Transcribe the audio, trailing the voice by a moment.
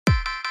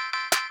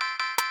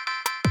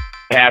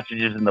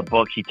passages in the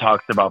book, he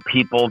talks about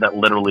people that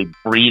literally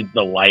breathe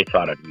the life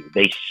out of you.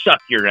 They suck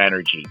your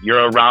energy.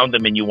 You're around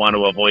them and you want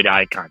to avoid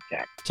eye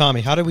contact.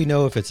 Tommy, how do we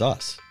know if it's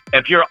us?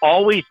 If you're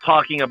always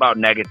talking about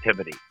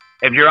negativity,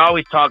 if you're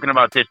always talking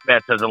about this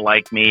bet doesn't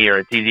like me, or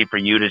it's easy for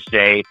you to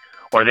say,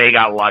 or they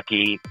got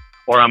lucky,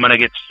 or I'm going to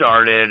get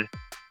started,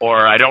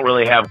 or I don't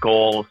really have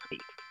goals.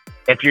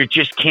 If you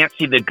just can't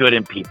see the good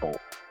in people,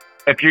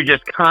 if you're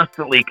just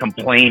constantly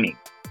complaining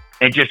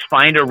and just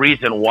find a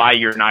reason why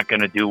you're not going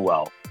to do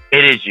well,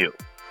 it is you.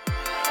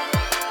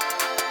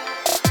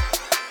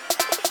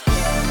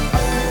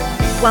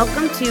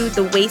 Welcome to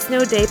the Waste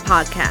No Day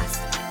podcast,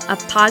 a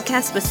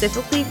podcast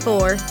specifically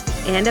for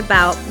and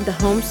about the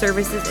home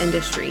services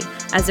industry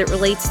as it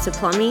relates to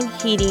plumbing,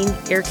 heating,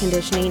 air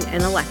conditioning,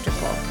 and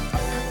electrical.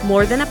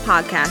 More than a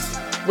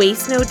podcast,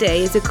 Waste No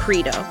Day is a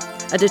credo,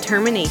 a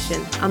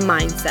determination, a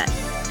mindset.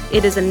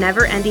 It is a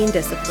never-ending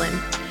discipline.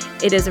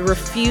 It is a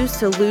refuse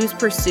to lose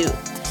pursuit.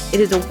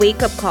 It is a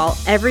wake-up call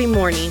every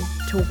morning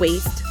to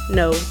waste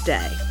no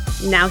day.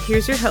 Now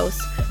here's your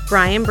hosts,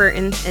 Brian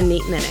Burton and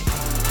Nate Minnick.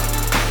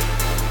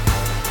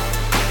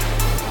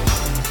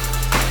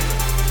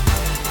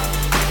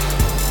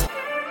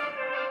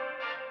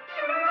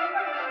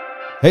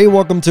 Hey,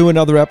 welcome to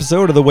another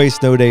episode of the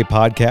Waste No Day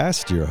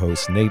podcast. Your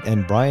hosts, Nate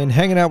and Brian,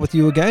 hanging out with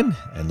you again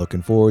and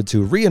looking forward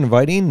to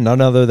re-inviting none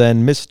other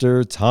than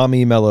Mr.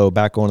 Tommy Mello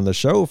back on the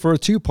show for a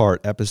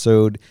two-part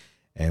episode.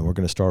 And we're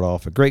going to start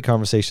off a great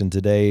conversation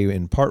today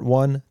in part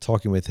one,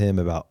 talking with him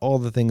about all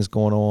the things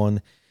going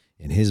on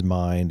in his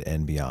mind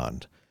and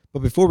beyond.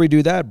 But before we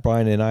do that,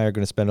 Brian and I are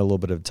going to spend a little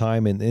bit of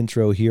time in the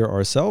intro here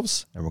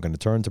ourselves, and we're going to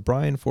turn to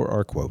Brian for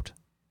our quote.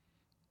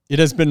 It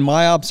has been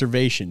my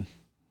observation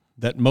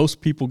that most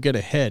people get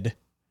ahead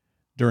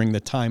during the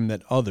time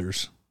that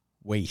others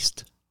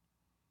waste.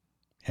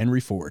 Henry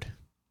Ford.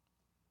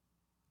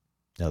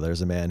 Now,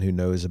 there's a man who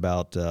knows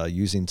about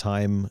using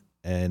time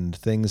and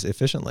things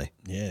efficiently.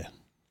 Yeah.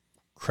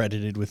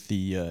 Credited with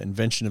the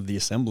invention of the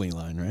assembly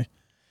line, right?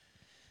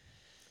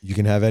 You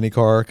can have any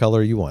car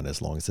color you want as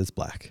long as it's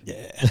black.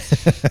 Yeah.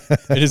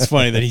 It is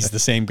funny that he's the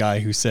same guy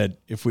who said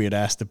if we had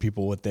asked the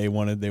people what they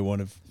would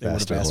have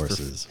Faster asked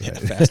horses.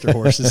 For faster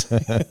horses.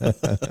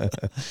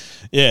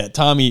 Yeah,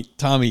 Tommy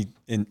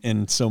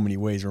in so many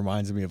ways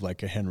reminds me of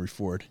like a Henry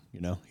Ford,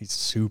 you know. He's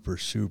super,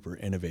 super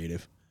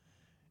innovative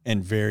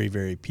and very,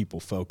 very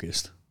people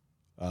focused.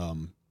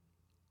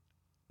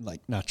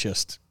 Like not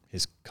just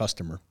his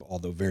customer,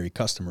 although very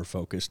customer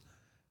focused,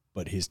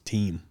 but his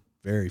team,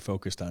 very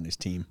focused on his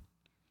team.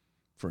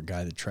 For a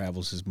guy that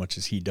travels as much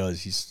as he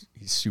does, he's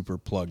super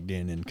plugged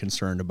in and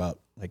concerned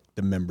about like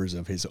the members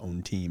of his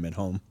own team at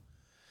home.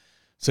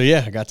 So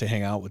yeah, I got to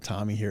hang out with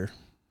Tommy here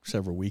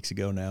several weeks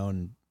ago now,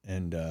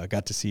 and I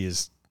got to see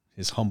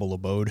his humble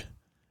abode,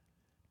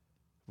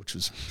 which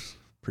was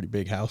a pretty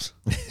big house.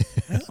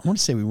 I want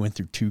to say we went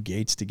through 2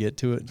 gates to get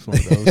to it. It's one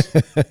of those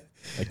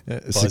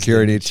like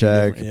security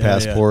check,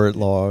 passport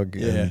log.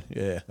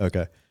 Yeah.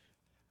 Okay.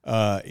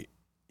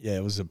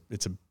 Yeah,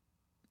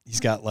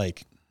 he's got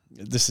like.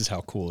 This is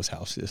how cool his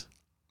house is.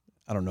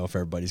 I don't know if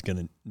everybody's going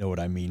to know what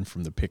I mean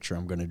from the picture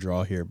I'm going to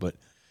draw here, but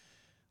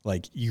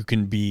like you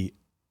can be,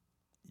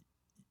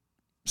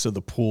 so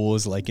the pool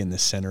is like in the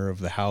center of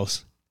the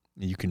house.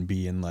 You can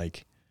be in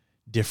like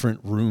different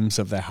rooms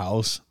of the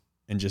house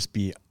and just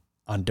be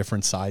on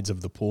different sides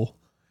of the pool.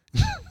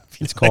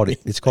 It's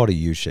called a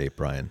U shape,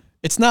 Brian.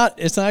 It's not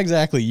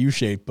exactly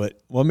U-shaped,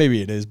 but well,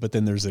 maybe it is. But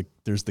then there's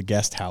the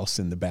guest house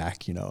in the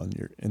back, you know,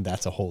 and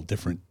that's a whole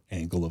different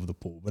angle of the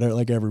pool. But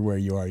like everywhere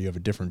you are, you have a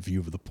different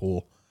view of the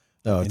pool.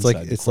 Oh,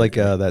 it's like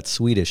that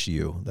Swedish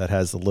U that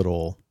has the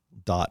little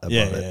dot above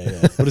it.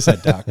 Yeah. What is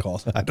that dot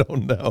called? I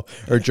don't know.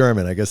 Or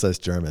German. I guess that's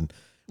German.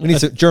 We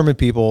need some German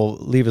people.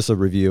 Leave us a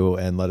review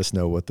and let us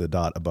know what the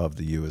dot above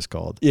the U is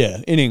called.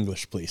 Yeah, in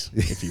English, please,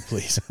 if you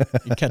please.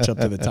 You catch up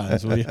to the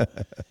times, will you?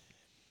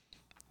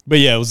 But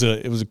yeah, it was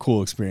a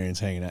cool experience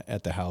hanging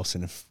at the house,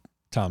 and if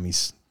Tommy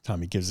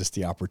gives us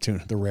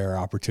the rare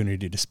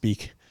opportunity to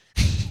speak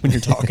when you're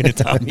talking to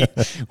Tommy,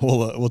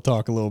 we'll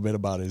talk a little bit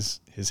about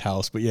his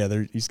house. But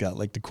yeah, he's got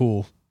like the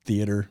cool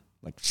theater,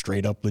 like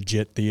straight up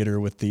legit theater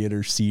with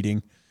theater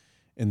seating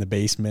in the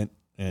basement,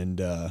 and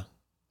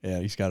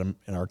he's got an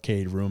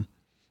arcade room.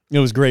 It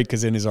was great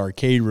because in his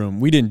arcade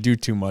room, we didn't do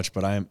too much,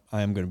 but I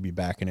am going to be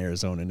back in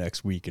Arizona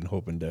next week and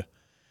hoping to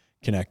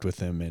connect with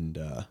him and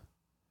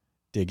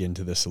dig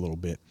into this a little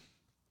bit.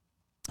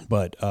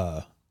 But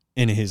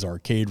in his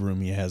arcade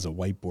room, he has a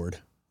whiteboard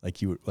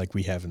like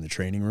we have in the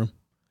training room,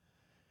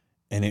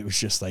 and it was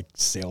just like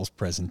sales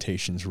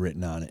presentations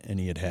written on it. And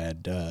he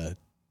didn't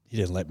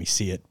let me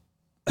see it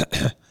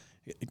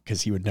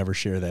because he would never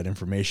share that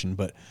information.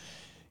 But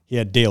he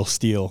had Dale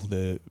Steele,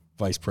 the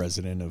vice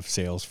president of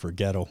sales for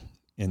Ghetto,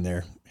 in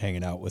there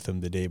hanging out with him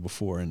the day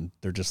before, and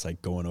they're just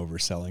like going over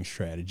selling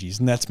strategies.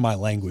 And that's my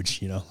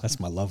language, you know, that's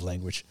my love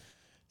language.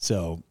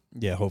 So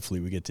yeah, hopefully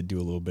we get to do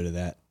a little bit of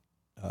that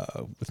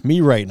with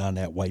me writing on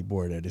that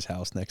whiteboard at his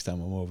house next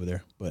time I'm over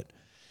there. But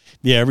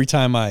yeah, every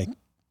time I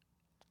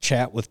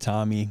chat with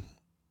Tommy,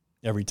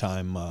 every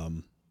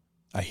time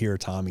I hear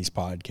Tommy's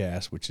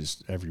podcast, which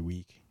is every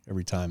week.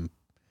 Every time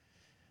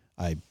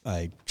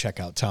I check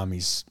out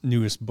Tommy's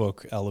newest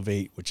book,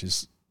 Elevate, which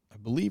is, I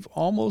believe,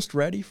 almost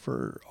ready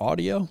for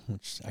audio,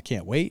 which I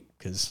can't wait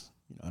because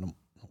I don't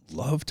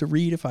love to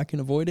read if I can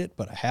avoid it,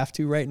 but I have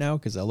to right now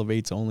because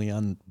Elevate's only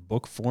on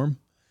book form.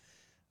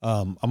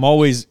 I'm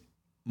always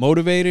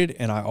motivated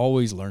and I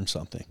always learn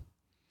something.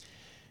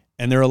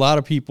 And there are a lot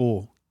of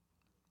people,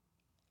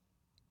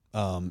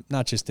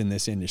 not just in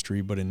this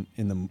industry, but in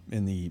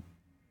the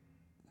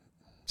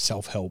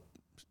self-help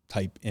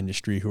type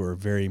industry, who are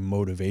very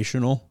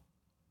motivational,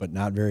 but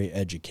not very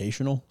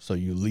educational. So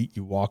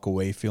you walk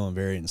away feeling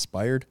very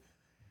inspired.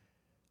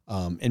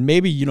 And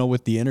maybe,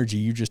 with the energy,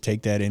 you just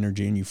take that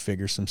energy and you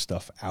figure some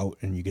stuff out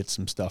and you get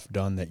some stuff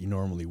done that you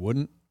normally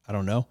wouldn't. I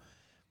don't know.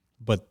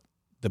 But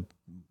the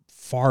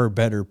far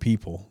better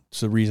people,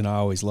 it's the reason I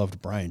always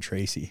loved Brian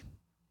Tracy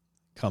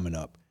coming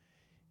up,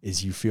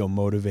 is you feel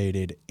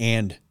motivated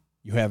and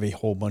you have a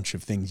whole bunch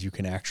of things you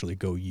can actually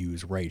go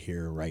use right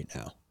here, right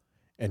now.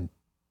 And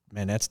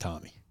man, that's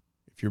Tommy.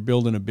 If you're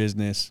building a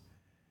business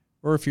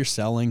or if you're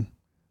selling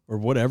or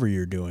whatever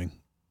you're doing,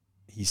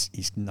 he's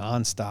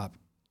nonstop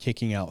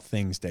kicking out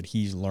things that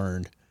he's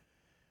learned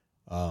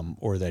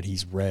or that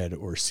he's read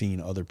or seen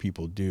other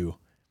people do.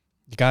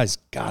 The guy's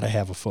got to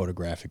have a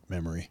photographic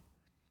memory,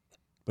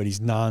 but he's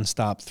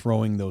nonstop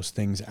throwing those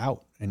things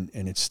out. And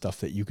it's stuff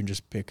that you can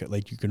just pick.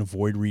 Like, you can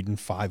avoid reading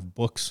 5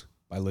 books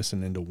by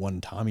listening to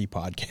one Tommy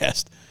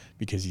podcast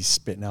because he's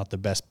spitting out the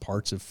best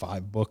parts of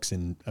 5 books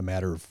in a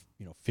matter of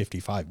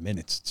 55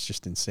 minutes. It's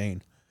just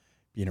insane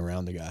being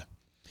around the guy.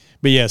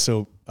 But yeah,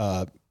 so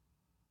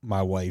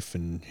my wife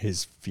and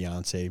his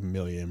fiance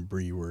Amelia and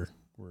Bree were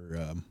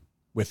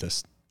with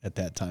us at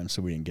that time,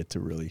 so we didn't get to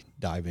really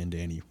dive into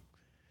any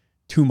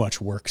too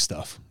much work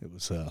stuff. It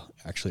was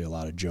actually a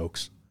lot of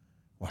jokes.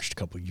 Watched a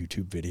couple of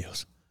YouTube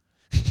videos.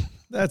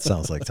 That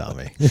sounds like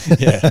Tommy.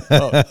 Yeah.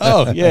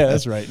 Oh, yeah,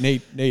 that's right.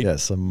 Nate.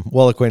 Yes, I'm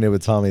well acquainted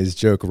with Tommy's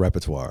joke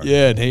repertoire.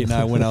 Yeah, Nate and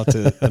I went out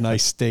to a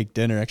nice steak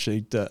dinner.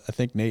 Actually, I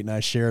think Nate and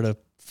I shared a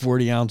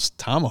 40-ounce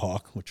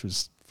tomahawk, which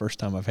was the first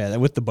time I've had that,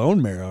 with the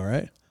bone marrow,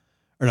 right?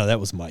 Or no, that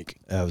was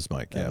Mike. That was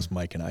Mike, yeah. That was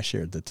Mike, and I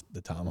shared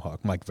the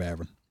tomahawk, Mike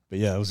Vavrin. But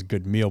yeah, it was a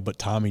good meal. But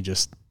Tommy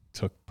just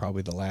took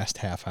probably the last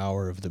half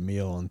hour of the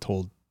meal and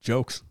told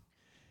jokes.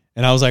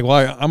 And I was like,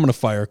 well, I'm going to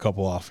fire a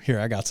couple off. Here,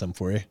 I got some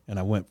for you. And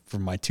I went for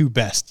my 2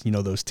 best,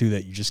 those 2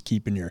 that you just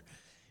keep in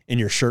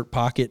your shirt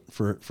pocket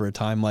for a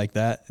time like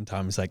that. And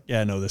Tommy's like,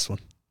 yeah, no, this one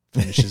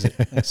finishes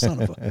it.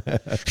 Son of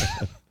a...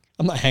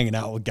 I'm not hanging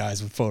out with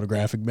guys with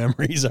photographic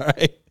memories, all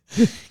right?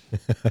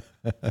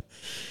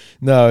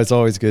 No, it's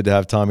always good to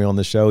have Tommy on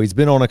the show. He's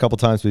been on a couple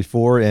times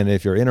before, and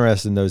if you're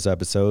interested in those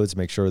episodes,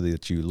 make sure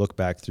that you look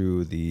back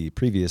through the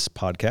previous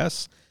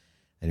podcasts,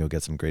 and you'll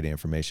get some great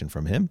information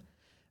from him.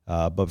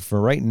 But for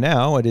right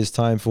now, it is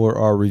time for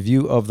our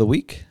review of the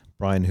week.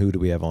 Brian, who do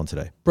we have on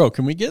today? Bro,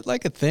 can we get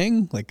like a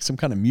thing, like some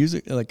kind of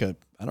music, like a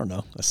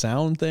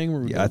sound thing?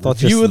 Where Yeah, I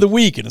thought review of the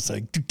week, and it's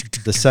like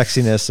the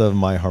sexiness of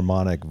my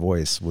harmonic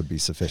voice would be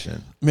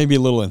sufficient. Maybe a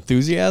little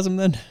enthusiasm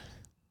then.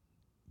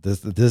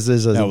 This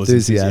is as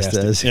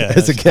enthusiastic as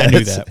it gets. I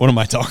knew that. What am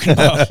I talking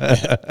about?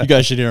 Yeah, you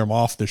guys should hear him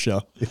off the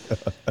show.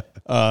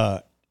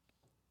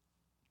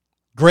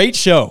 Great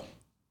show.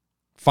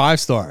 5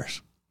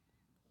 stars.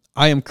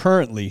 I am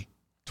currently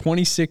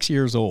 26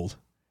 years old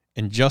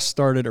and just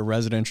started a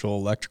residential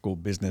electrical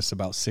business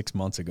about 6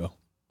 months ago.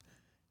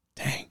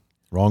 Dang.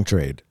 Wrong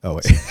trade. Oh,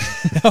 wait.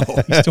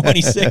 No, he's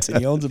 26 and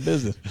he owns a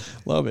business.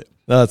 Love it.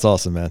 That's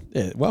awesome, man.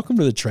 Yeah, welcome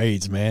to the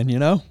trades, man,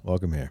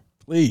 Welcome here.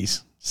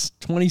 Please.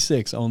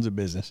 26, owns a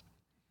business.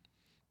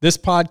 This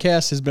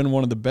podcast has been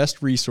one of the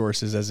best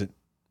resources as it...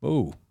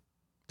 Oh,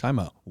 time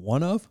out.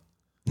 One of?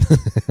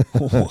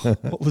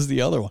 What was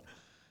the other one?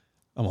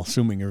 I'm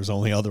assuming there was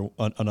only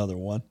another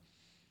one.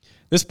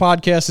 This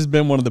podcast has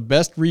been one of the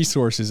best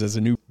resources as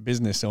a new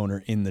business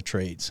owner in the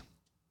trades.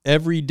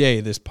 Every day,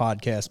 this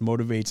podcast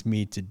motivates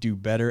me to do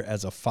better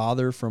as a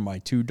father for my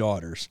 2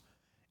 daughters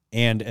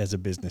and as a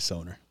business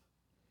owner.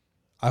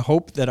 I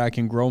hope that I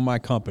can grow my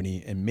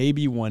company and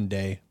maybe one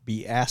day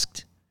be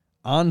asked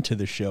onto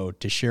the show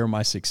to share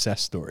my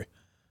success story.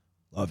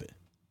 Love it.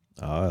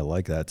 Oh, I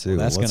like that too.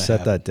 Well, let's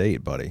set that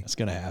date, buddy. That's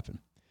going to happen.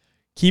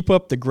 Keep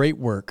up the great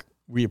work.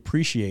 We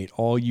appreciate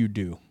all you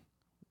do.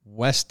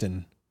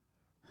 Weston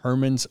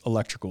Herman's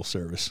Electrical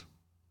Service.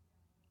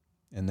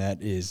 And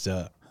that is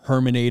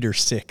Herminator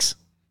 6.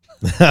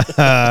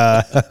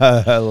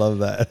 I love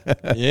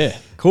that. Yeah,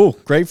 cool.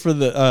 Grateful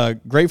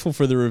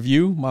for the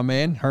review, my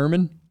man,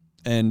 Herman.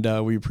 And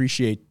we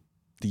appreciate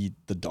the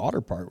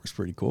daughter part was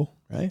pretty cool,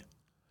 right?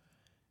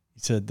 He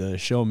said the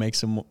show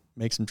makes him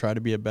try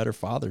to be a better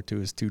father to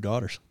his 2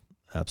 daughters.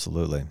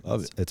 Absolutely.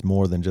 Love it. It's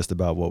more than just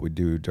about what we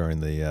do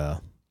during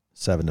the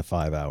 7 to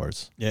 5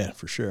 hours. Yeah,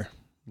 for sure.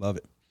 Love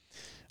it.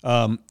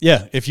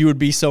 Yeah, if you would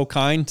be so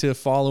kind to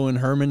follow in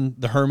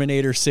the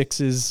Herminator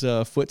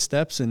 6's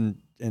footsteps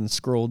and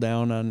scroll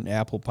down on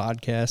Apple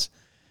Podcasts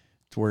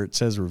to where it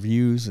says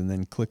reviews, and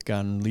then click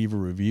on leave a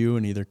review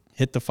and either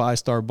hit the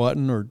 5-star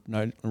button or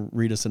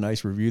read us a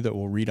nice review that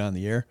we'll read on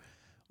the air.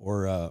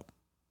 or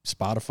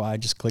Spotify.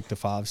 Just click the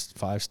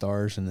five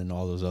stars, and then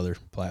all those other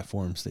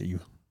platforms that you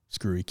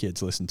screwy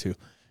kids listen to.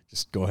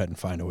 Just go ahead and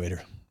find a way to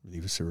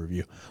leave us a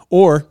review.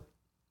 Or,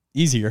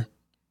 easier,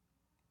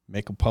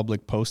 make a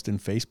public post in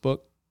Facebook.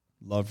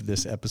 Loved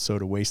this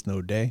episode of Waste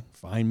No Day.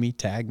 Find me,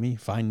 tag me,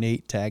 find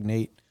Nate, tag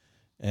Nate,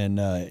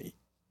 and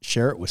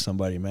share it with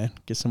somebody, man.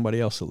 Get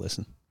somebody else to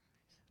listen.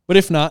 But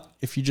if not,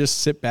 if you just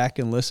sit back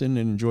and listen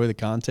and enjoy the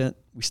content,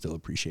 we still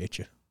appreciate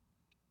you.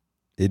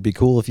 It'd be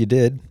cool if you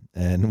did,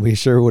 and we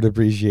sure would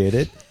appreciate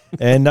it.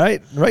 And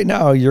right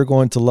now, you're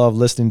going to love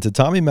listening to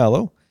Tommy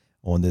Mello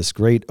on this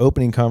great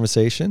opening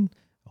conversation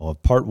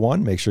of part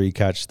 1. Make sure you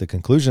catch the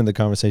conclusion of the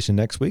conversation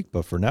next week.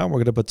 But for now, we're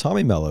going to put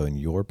Tommy Mello in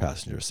your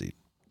passenger seat.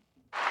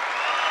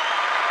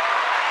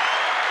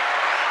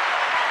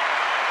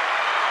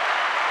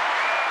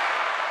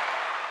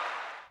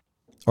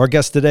 Our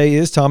guest today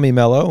is Tommy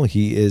Mello.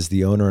 He is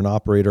the owner and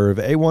operator of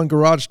A1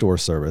 Garage Door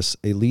Service,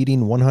 a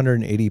leading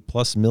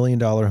 $180+ million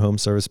home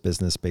service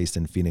business based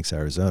in Phoenix,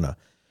 Arizona.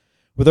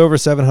 With over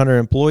 700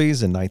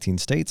 employees in 19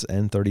 states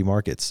and 30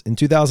 markets. In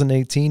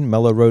 2018,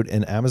 Mello wrote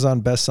an Amazon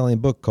best-selling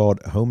book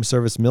called Home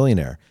Service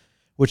Millionaire,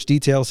 which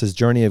details his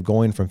journey of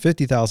going from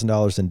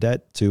 $50,000 in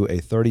debt to a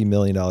 $30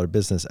 million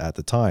business at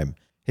the time.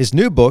 His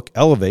new book,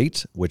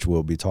 Elevate, which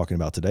we'll be talking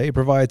about today,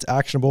 provides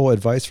actionable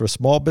advice for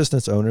small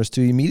business owners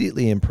to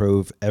immediately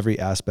improve every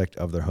aspect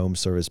of their home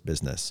service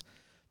business.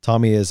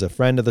 Tommy is a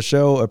friend of the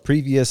show, a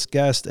previous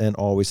guest, and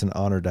always an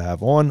honor to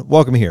have on.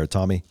 Welcome here,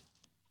 Tommy.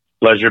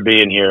 Pleasure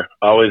being here.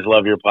 Always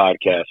love your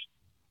podcast.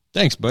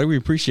 Thanks, buddy. We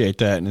appreciate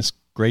that, and it's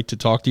great to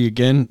talk to you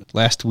again.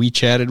 Last we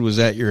chatted was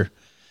at your,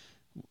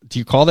 do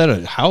you call that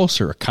a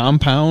house or a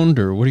compound,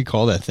 or what do you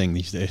call that thing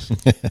these days?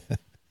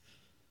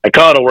 I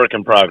call it a work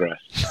in progress.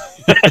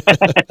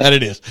 That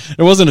it is.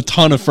 There wasn't a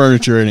ton of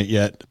furniture in it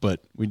yet, but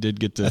we did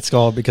get to. That's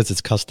called because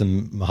it's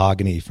custom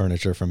mahogany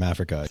furniture from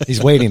Africa.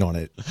 He's waiting on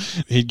it.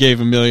 He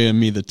gave Amelia and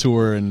me the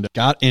tour and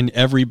got in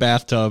every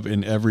bathtub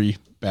in every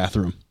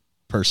bathroom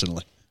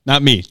personally.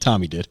 Not me,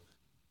 Tommy did,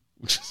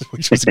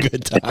 which was a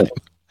good time.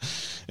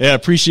 Yeah,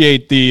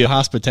 appreciate the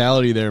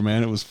hospitality there,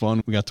 man. It was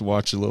fun. We got to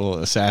watch a little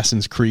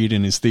Assassin's Creed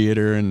in his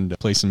theater and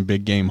play some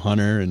Big Game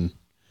Hunter, and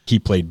he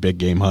played Big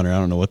Game Hunter. I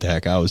don't know what the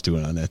heck I was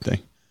doing on that thing.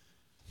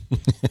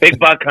 Big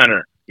Buck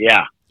Hunter,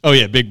 yeah. Oh,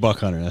 yeah, Big Buck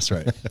Hunter. That's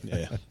right.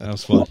 Yeah, that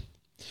was fun.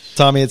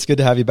 Tommy, it's good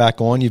to have you back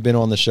on. You've been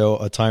on the show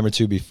a time or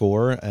two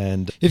before.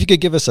 And if you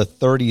could give us a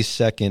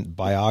 30-second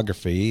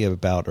biography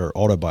about, or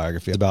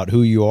autobiography about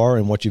who you are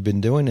and what you've been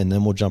doing, and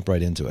then we'll jump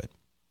right into it.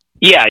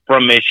 Yeah,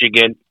 from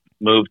Michigan,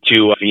 moved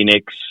to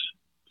Phoenix,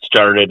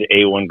 started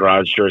A1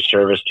 Garage Door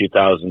Service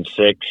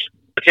 2006.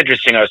 It's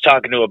interesting. I was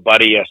talking to a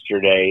buddy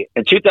yesterday.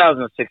 In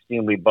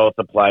 2016, we both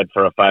applied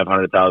for a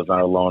 $500,000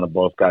 loan and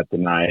both got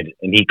denied.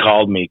 And he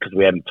called me because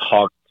we hadn't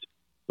talked.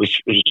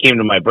 He came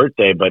to my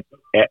birthday, but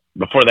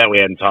before that, we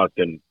hadn't talked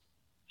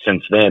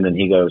since then. And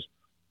he goes,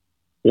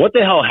 "What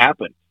the hell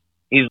happened?"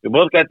 We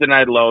both got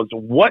denied loans.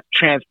 What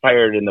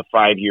transpired in the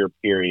 5-year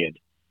period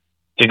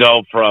to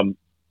go from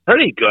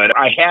pretty good?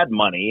 I had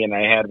money and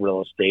I had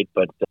real estate,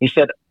 but he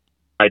said,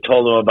 I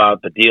told him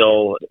about the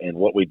deal and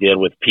what we did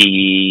with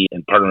PE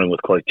and partnering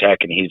with Cortec.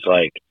 And he's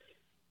like,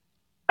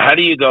 how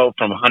do you go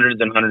from hundreds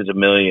and hundreds of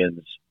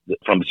millions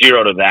from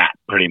zero to that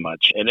pretty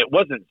much? And it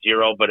wasn't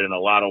zero, but in a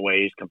lot of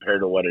ways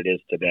compared to what it is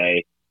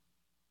today.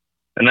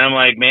 And I'm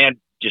like, man,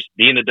 just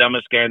being the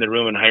dumbest guy in the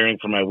room and hiring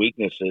for my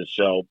weaknesses.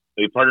 So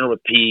we partnered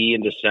with PE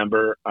in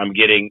December.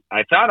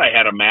 I thought I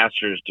had a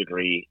master's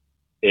degree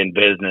in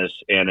business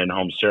and in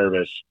home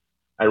service.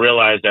 I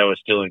realized I was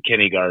still in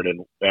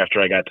kindergarten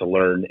after I got to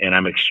learn, and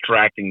I'm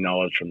extracting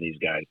knowledge from these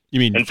guys. You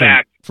mean in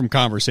fact, from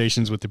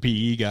conversations with the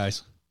PE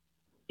guys?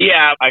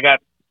 Yeah, I got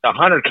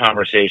 100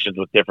 conversations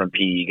with different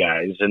PE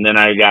guys, and then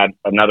I got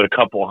another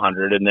couple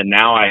hundred, and then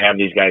now I have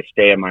these guys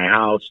stay in my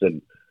house,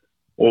 and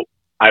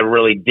I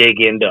really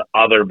dig into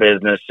other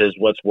businesses,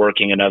 what's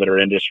working in other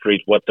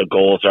industries, what the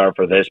goals are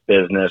for this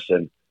business,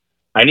 and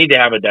I need to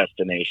have a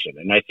destination.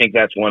 And I think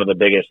that's one of the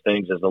biggest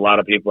things is a lot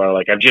of people are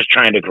like, I'm just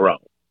trying to grow.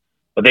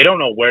 But they don't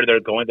know where they're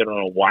going. They don't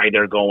know why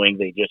they're going.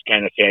 They just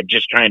kind of say, I'm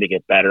just trying to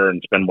get better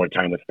and spend more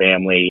time with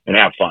family and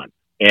have fun.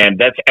 And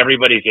that's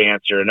everybody's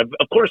answer. And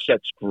of course,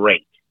 that's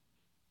great.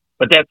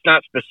 But that's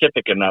not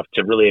specific enough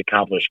to really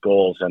accomplish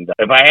goals. And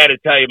if I had to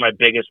tell you my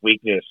biggest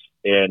weakness,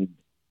 and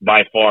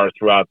by far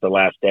throughout the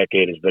last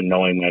decade, has been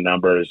knowing my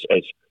numbers.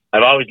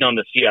 I've always known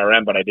the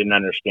CRM, but I didn't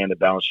understand the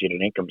balance sheet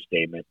and income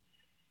statement.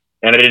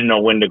 And I didn't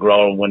know when to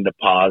grow and when to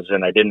pause.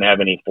 And I didn't have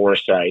any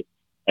foresight.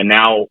 And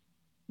now,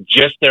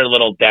 just their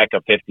little deck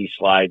of 50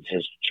 slides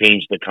has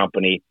changed the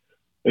company.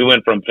 We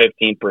went from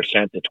 15%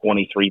 to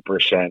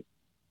 23%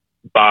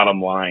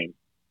 bottom line,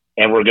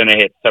 and we're going to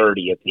hit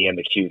 30 at the end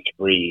of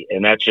Q3,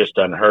 and that's just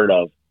unheard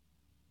of.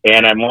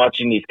 And I'm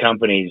watching these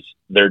companies,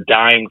 they're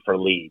dying for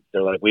leads.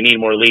 They're like, we need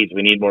more leads.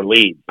 We need more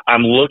leads.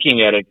 I'm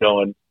looking at it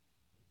going,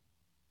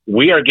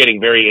 we are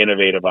getting very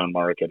innovative on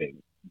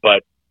marketing,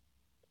 but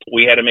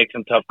we had to make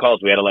some tough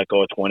calls. We had to let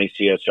go of 20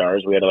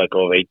 CSRs. We had to let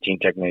go of 18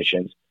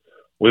 technicians.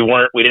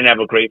 we didn't have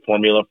a great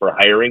formula for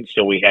hiring.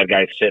 So we had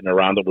guys sitting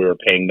around that we were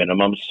paying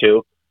minimums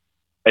to.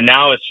 And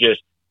now it's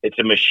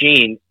a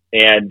machine,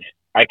 and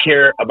I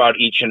care about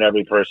each and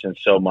every person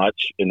so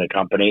much in the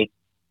company.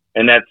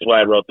 And that's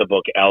why I wrote the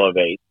book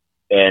Elevate.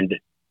 And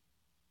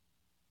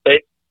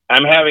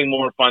I'm having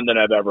more fun than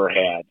I've ever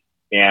had.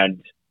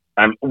 And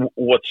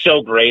what's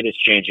so great is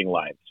changing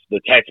lives.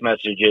 The text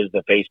messages,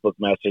 the Facebook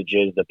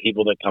messages, the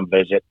people that come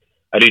visit.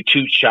 I do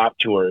 2 shop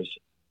tours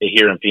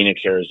here in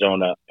Phoenix,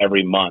 Arizona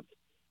every month.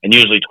 And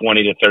usually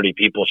 20 to 30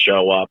 people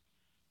show up,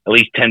 at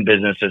least 10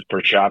 businesses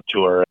per shop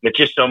tour. It's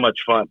just so much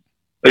fun.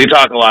 We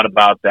talk a lot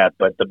about that,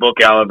 but the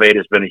book Elevate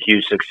has been a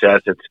huge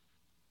success. It's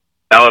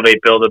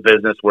Elevate, build a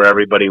business where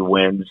everybody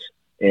wins.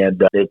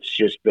 And it's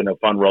just been a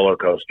fun roller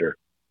coaster.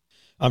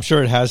 I'm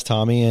sure it has,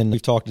 Tommy, and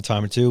we've talked a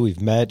time or two.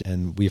 We've met,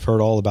 and we've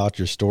heard all about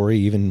your story,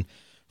 even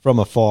from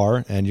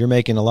afar, and you're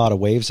making a lot of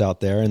waves out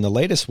there. And the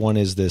latest one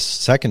is this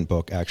second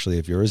book, actually,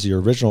 of yours.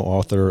 You're original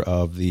author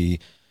of the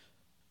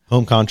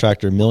Home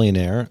Contractor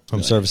Millionaire,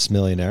 Home Service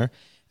Millionaire,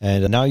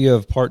 and now you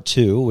have part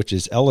 2, which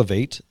is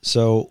Elevate.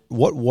 So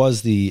what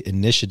was the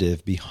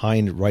initiative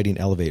behind writing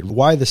Elevate?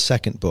 Why the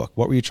second book?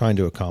 What were you trying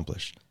to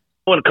accomplish?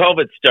 When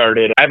COVID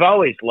started, I've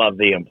always loved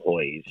the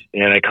employees,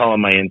 and I call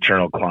them my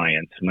internal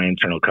clients, my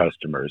internal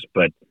customers,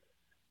 but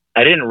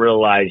I didn't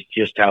realize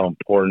just how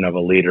important of a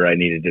leader I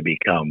needed to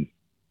become.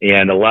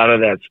 And a lot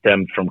of that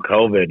stemmed from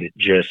COVID,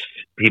 just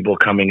people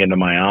coming into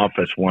my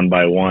office one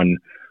by one.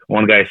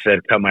 One guy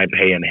said, cut my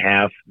pay in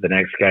half. The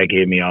next guy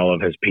gave me all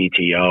of his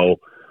PTO.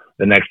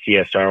 The next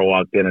CSR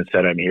walked in and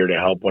said, I'm here to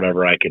help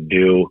whatever I could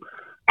do.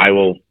 I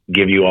will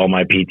give you all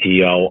my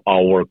PTO.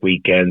 I'll work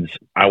weekends.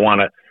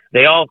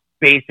 They all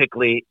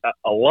basically,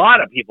 a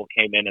lot of people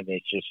came in and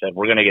they just said,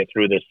 we're going to get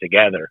through this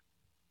together.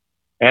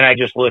 And I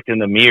just looked in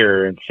the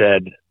mirror and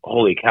said,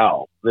 holy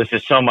cow, this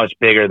is so much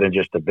bigger than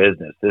just a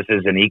business. This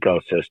is an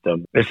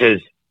ecosystem. This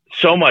is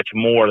so much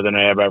more than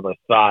I have ever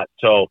thought.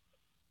 So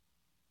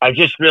I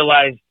just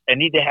realized I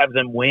need to have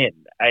them win.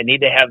 I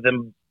need to have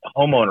them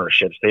home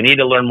ownerships. They need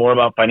to learn more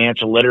about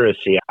financial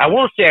literacy. I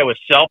won't say I was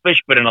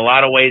selfish, but in a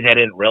lot of ways I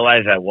didn't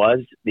realize I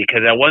was,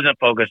 because I wasn't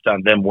focused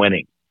on them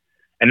winning.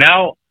 And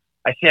now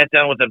I sat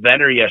down with a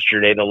vendor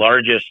yesterday, the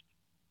largest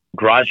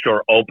garage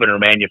door opener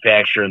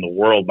manufacturer in the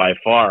world by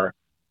far.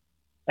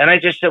 And I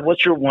just said,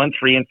 what's your 1,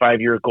 3, and 5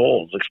 year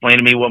goals? Explain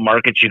to me what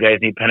markets you guys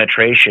need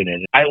penetration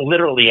in. I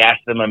literally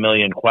asked them a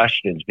million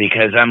questions,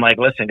 because I'm like,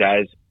 listen,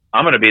 guys,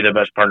 I'm going to be the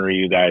best partner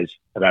you guys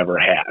have ever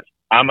had.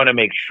 I'm going to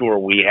make sure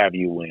we have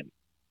you win.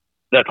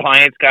 The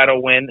client's got to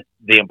win.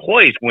 The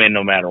employees win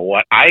no matter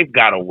what. I've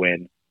got to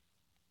win.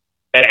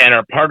 And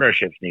our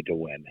partnerships need to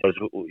win. As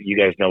you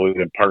guys know, we've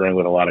been partnering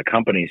with a lot of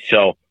companies.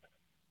 So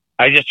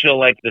I just feel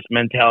like this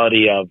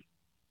mentality of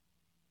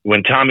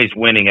when Tommy's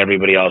winning,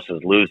 everybody else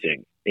is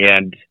losing.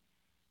 And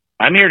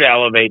I'm here to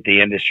elevate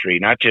the industry,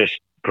 not just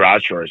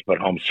garage doors, but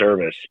home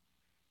service.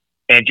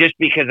 And just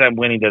because I'm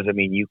winning doesn't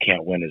mean you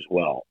can't win as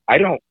well.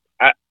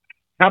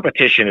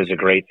 Competition is a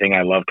great thing.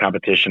 I love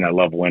competition. I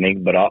love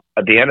winning. But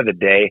at the end of the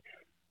day,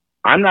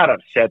 I'm not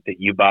upset that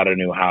you bought a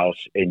new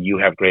house and you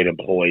have great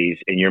employees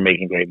and you're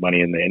making great money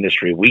in the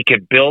industry. We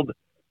could build.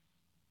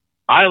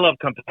 I love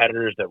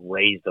competitors that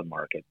raise the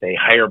market. They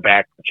hire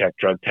background check,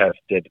 drug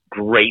tested,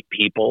 great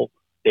people.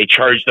 They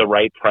charge the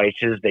right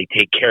prices. They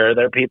take care of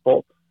their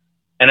people.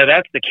 And if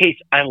that's the case,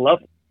 I love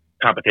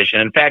competition.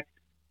 In fact,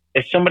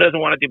 if someone doesn't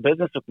want to do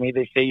business with me,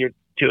 they say you're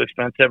too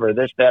expensive or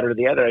this, that, or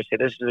the other. I say,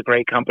 this is a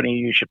great company.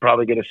 You should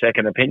probably get a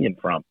second opinion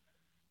from.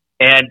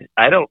 And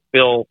I don't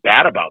feel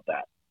bad about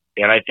that.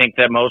 And I think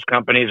that most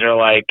companies are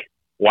like,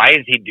 why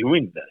is he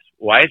doing this?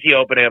 Why is he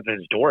opening up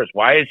his doors?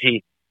 Why is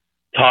he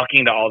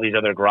talking to all these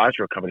other garage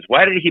door companies?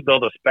 Why did he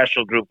build a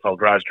special group called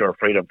Garage Door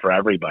Freedom for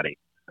everybody?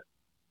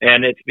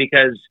 And it's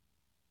because,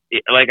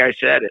 like I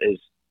said, is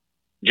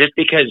just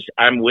because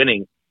I'm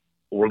winning,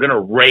 we're going to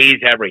raise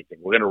everything.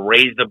 We're going to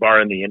raise the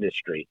bar in the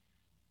industry.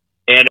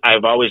 And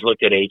I've always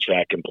looked at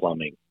HVAC and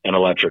plumbing and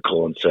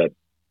electrical and said,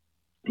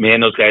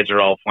 man, those guys are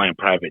all flying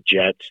private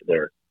jets.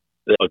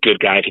 A good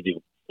guy could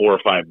do 4 or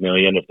 5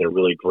 million if they're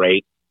really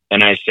great.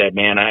 And I said,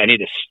 man, I need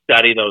to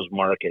study those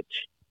markets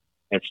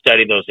and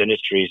study those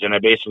industries. And I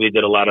basically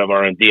did a lot of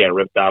R&D. I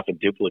ripped off and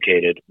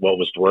duplicated what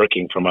was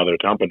working from other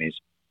companies.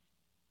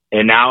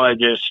 And now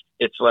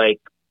it's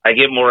like, I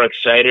get more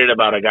excited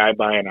about a guy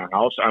buying a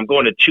house. I'm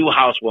going to 2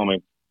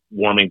 housewarming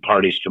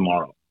parties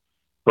tomorrow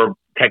for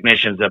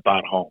technicians that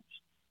bought homes.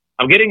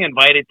 I'm getting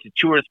invited to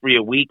 2 or 3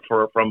 a week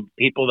from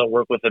people that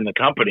work within the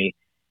company.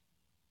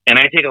 And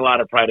I take a lot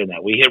of pride in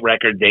that. We hit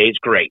record days.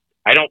 Great.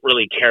 I don't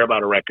really care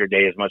about a record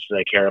day as much as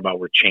I care about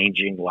we're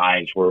changing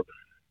lives.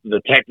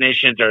 The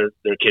technicians are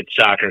their kids'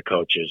 soccer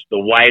coaches. The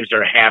wives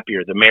are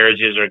happier. The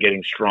marriages are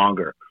getting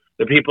stronger.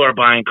 The people are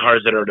buying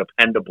cars that are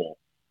dependable.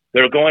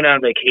 They're going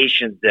on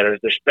vacations they're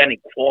spending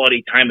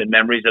quality time and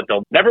memories that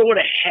they'll never would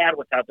have had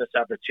without this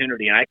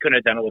opportunity. And I couldn't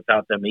have done it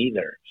without them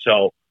either.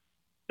 So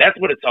that's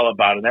what it's all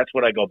about. And that's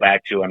what I go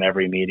back to on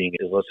every meeting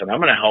is, listen, I'm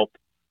going to help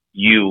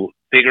you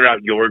figure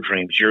out your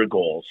dreams, your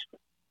goals,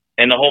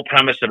 And the whole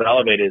premise of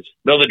Elevate is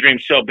build a dream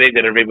so big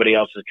that everybody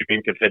else's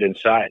dream can fit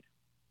inside.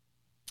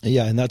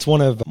 Yeah, and that's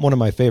one of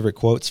my favorite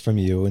quotes from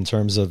you in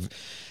terms of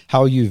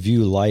how you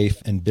view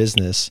life and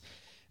business.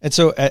 And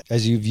so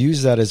as you've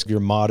used that as your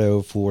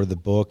motto for the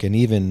book, and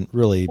even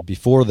really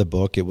before the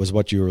book, it was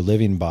what you were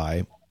living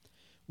by.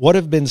 What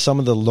have been some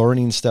of the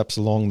learning steps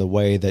along the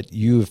way that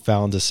you've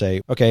found to say,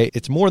 okay,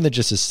 it's more than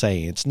just a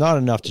saying. It's not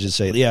enough to just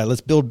say, yeah,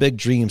 let's build big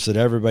dreams so that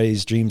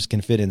everybody's dreams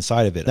can fit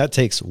inside of it. That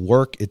takes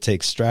work. It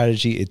takes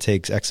strategy. It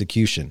takes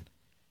execution.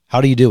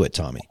 How do you do it,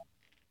 Tommy?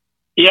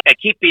 Yeah, I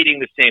keep feeding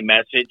the same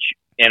message,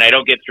 and I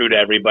don't get through to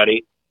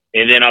everybody.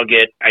 And then I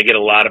get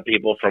a lot of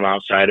people from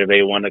outside of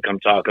A1 to come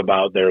talk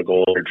about their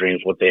goals, their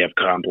dreams, what they have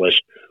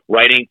accomplished,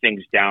 writing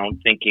things down,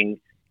 thinking,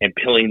 and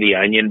peeling the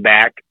onion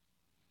back.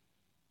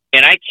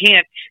 And I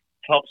can't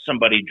help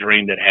somebody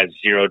dream that has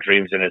zero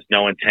dreams and has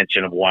no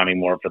intention of wanting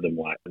more for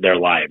their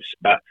lives.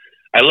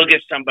 I look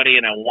at somebody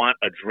and I want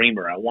a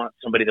dreamer. I want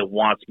somebody that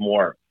wants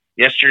more.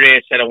 Yesterday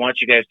I said, I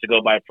want you guys to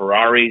go buy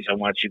Ferraris. I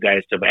want you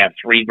guys to have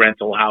 3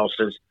 rental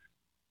houses.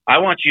 I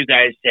want you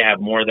guys to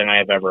have more than I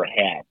have ever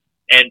had.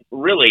 And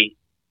really,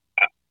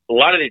 a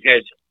lot of these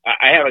guys,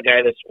 I have a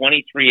guy that's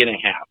 23 and a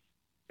half.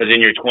 Because in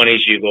your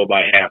 20s, you go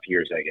by half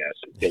years, I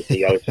guess. Because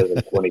he always says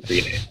I'm 23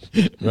 and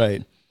a half.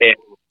 Right.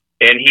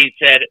 And he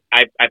said,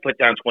 I put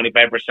down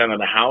 25% on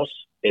the house.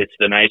 It's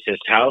the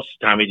nicest house.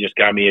 Tommy just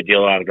got me a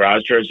deal on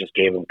garage doors, just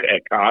gave him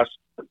a cost.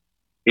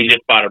 He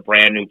just bought a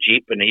brand new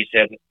Jeep. And he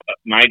said,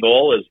 my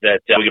goal is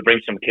that we could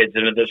bring some kids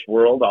into this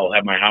world. I'll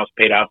have my house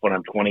paid off when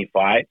I'm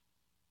 25.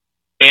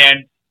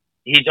 And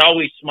he's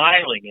always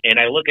smiling. And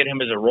I look at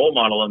him as a role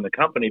model in the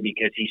company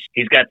because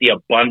he's got the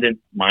abundant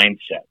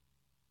mindset.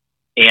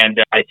 And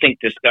I think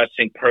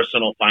discussing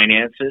personal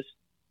finances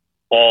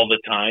all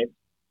the time,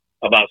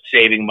 about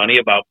saving money,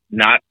 about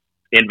not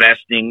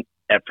investing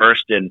at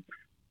first in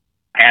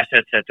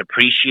assets that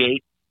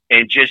depreciate,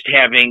 and just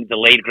having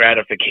delayed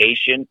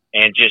gratification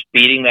and just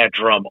beating that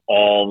drum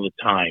all the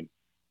time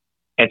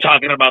and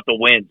talking about the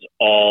wins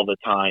all the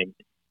time.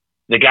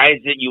 The guys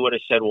that you would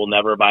have said will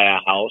never buy a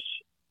house,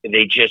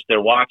 they're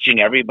watching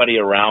everybody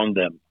around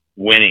them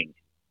winning,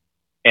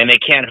 and they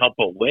can't help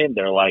but win.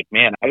 They're like,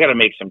 man, I got to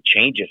make some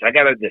changes. I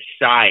got to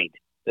decide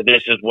that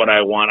this is what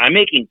I want. I'm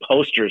making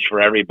posters for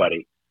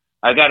everybody.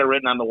 I've got it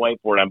written on the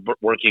whiteboard. I'm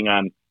working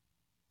on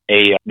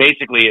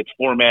basically it's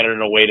formatted in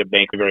a way to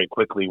bank very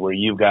quickly, where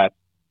you've got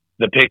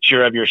the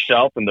picture of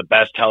yourself and the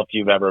best health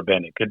you've ever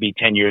been. It could be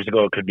 10 years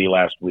ago. It could be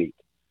last week.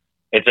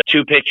 It's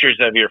 2 pictures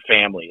of your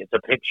family. It's a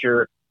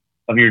picture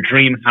of your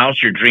dream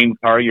house, your dream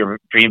car, your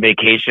dream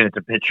vacation. It's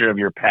a picture of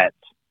your pets.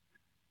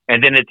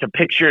 And then it's a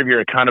picture of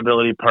your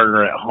accountability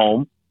partner at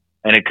home.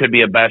 And it could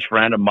be a best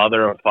friend, a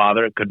mother, a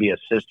father. It could be a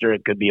sister.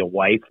 It could be a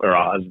wife or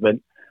a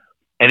husband.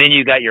 And then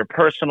you got your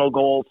personal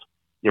goals,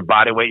 your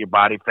body weight, your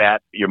body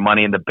fat, your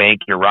money in the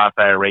bank, your Roth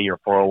IRA, your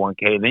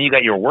 401k. And then you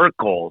got your work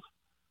goals,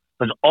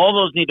 because all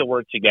those need to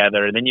work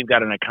together. And then you've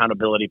got an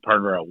accountability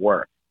partner at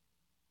work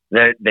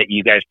that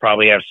you guys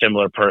probably have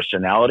similar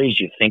personalities.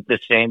 You think the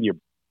same. You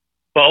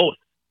both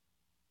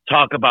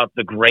talk about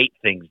the great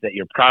things, that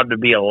you're proud to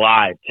be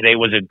alive. Today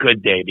was a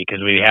good day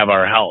because we have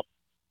our health.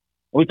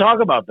 We talk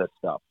about this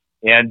stuff.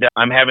 And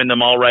I'm having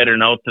them all write a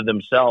note to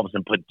themselves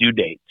and put due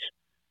dates.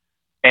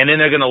 And then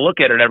they're going to look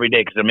at it every day,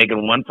 because they're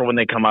making one for when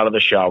they come out of the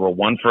shower,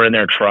 one for in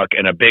their truck,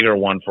 and a bigger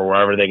one for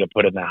wherever they can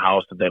put in the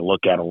house that they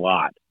look at a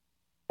lot.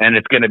 And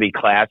it's going to be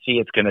classy.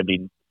 It's going to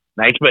be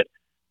nice, but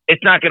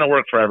it's not going to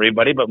work for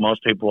everybody. But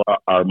most people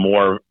are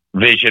more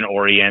vision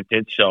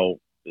oriented. So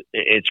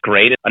it's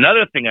great.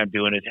 Another thing I'm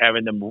doing is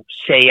having them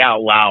say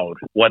out loud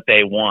what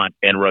they want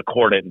and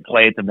record it and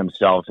play it to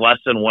themselves, less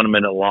than 1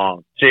 minute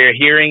long. So you're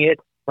hearing it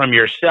from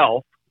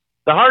yourself.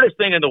 The hardest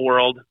thing in the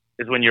world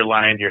is when you're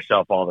lying to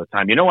yourself all the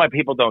time. You know why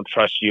people don't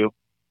trust you?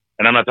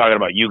 And I'm not talking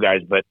about you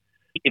guys, but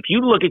if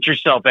you look at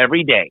yourself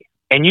every day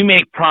and you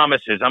make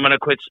promises, I'm going to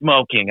quit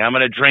smoking, I'm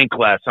going to drink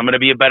less, I'm going to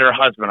be a better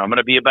husband, I'm going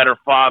to be a better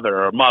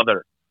father or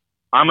mother,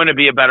 I'm going to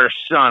be a better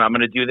son, I'm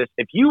going to do this.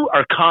 If you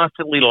are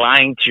constantly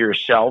lying to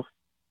yourself,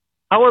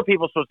 how are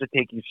people supposed to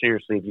take you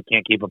seriously if you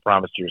can't keep a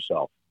promise to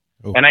yourself?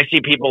 Ooh. And I see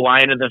people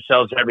lying to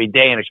themselves every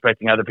day and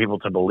expecting other people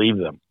to believe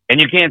them.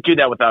 And you can't do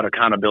that without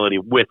accountability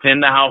within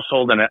the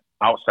household and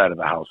outside of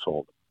the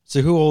household.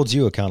 So who holds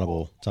you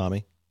accountable,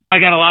 Tommy? I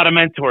got a lot of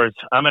mentors.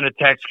 I'm in a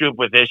text group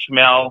with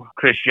Ishmael,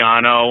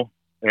 Cristiano,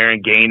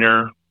 Aaron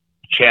Gaynor,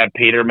 Chad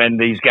Peterman.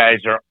 These guys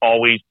are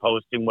always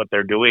posting what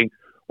they're doing,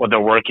 what they're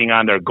working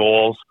on, their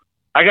goals.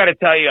 I got to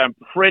tell you, I'm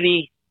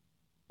pretty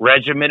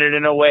regimented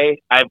in a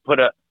way. I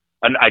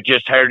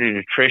just hired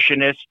a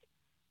nutritionist.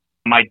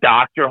 My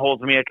doctor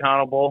holds me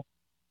accountable.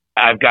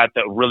 I've got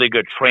the really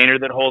good trainer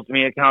that holds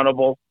me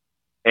accountable.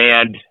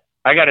 And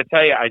I got to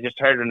tell you, I just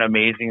hired an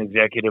amazing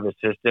executive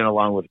assistant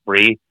along with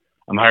Bree.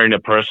 I'm hiring a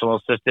personal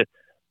assistant.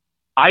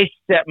 I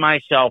set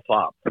myself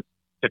up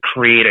to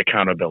create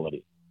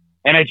accountability.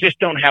 And I just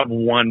don't have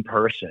one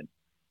person.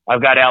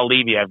 I've got Al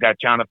Levy. I've got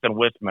Jonathan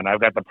Wissman. I've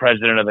got the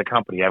president of the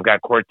company. I've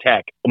got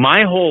Cortec.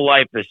 My whole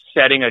life is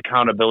setting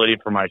accountability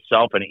for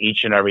myself in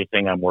each and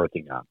everything I'm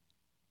working on.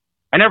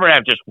 I never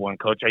have just one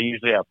coach. I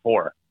usually have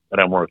 4 that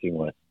I'm working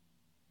with.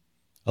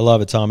 I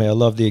love it, Tommy. I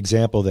love the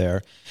example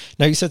there.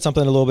 Now, you said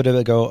something a little bit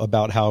ago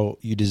about how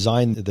you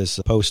designed this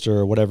poster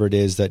or whatever it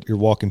is that you're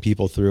walking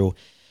people through,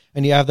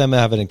 and you have them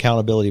have an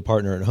accountability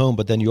partner at home,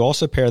 but then you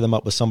also pair them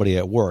up with somebody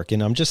at work.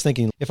 And I'm just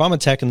thinking, if I'm a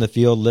tech in the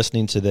field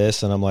listening to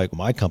this and I'm like,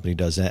 my company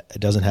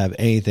doesn't have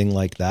anything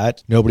like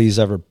that. Nobody's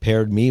ever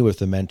paired me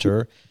with a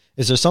mentor.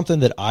 Is there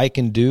something that I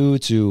can do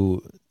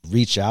to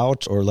reach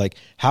out, or like,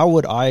 how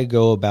would I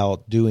go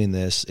about doing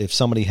this if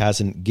somebody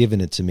hasn't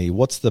given it to me?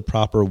 What's the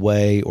proper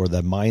way or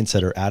the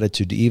mindset or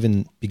attitude to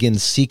even begin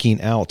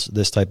seeking out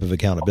this type of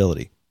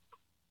accountability?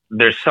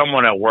 There's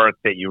someone at work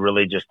that you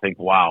really just think,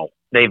 wow,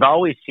 they've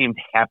always seemed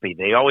happy.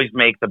 They always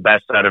make the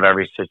best out of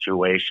every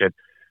situation.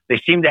 They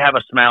seem to have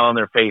a smile on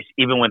their face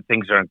even when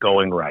things aren't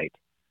going right.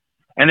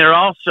 And they're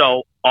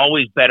also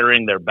always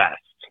bettering their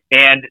best.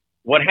 And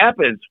what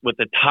happens with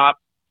the top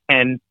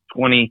 10,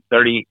 20,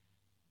 30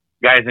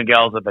 guys and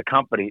gals at the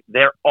company,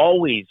 they're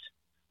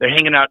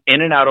hanging out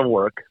in and out of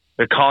work.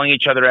 They're calling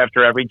each other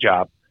after every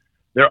job.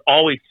 They're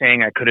always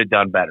saying, I could have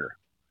done better.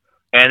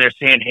 And they're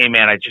saying, hey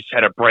man, I just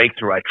had a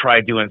breakthrough. I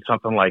tried doing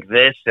something like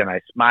this and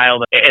I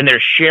smiled, and they're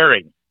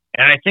sharing.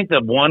 And I think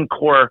the one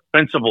core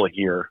principle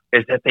here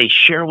is that they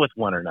share with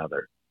one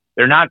another.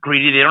 They're not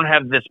greedy. They don't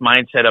have this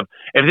mindset of,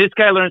 if this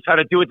guy learns how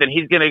to do it, then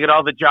he's going to get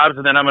all the jobs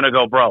and then I'm going to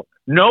go broke.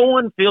 No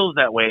one feels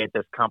that way at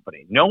this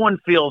company. No one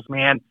feels,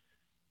 man,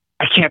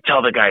 I can't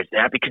tell the guys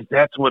that because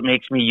that's what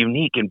makes me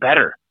unique and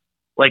better.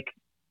 Like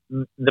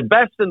the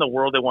best in the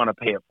world, they want to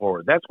pay it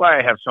forward. That's why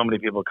I have so many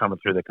people coming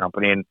through the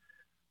company, and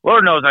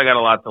Lord knows I got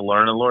a lot to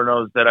learn, and Lord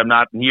knows that I'm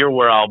not near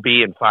where I'll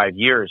be in 5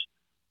 years,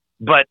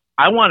 but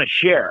I want to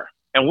share.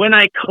 And when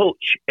I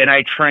coach and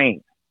I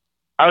train,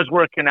 I was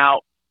working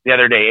out the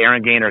other day.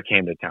 Aaron Gaynor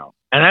came to town,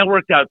 and I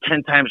worked out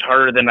 10 times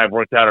harder than I've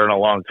worked out in a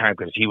long time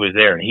because he was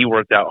there, and he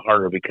worked out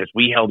harder because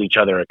we held each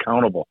other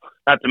accountable.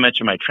 Not to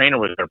mention my trainer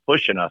was there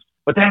pushing us.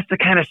 But that's the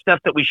kind of stuff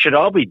that we should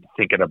all be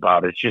thinking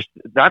about. It's just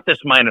not this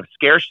mind of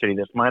scarcity,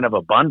 this mind of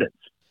abundance.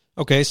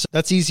 Okay, so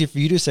that's easy for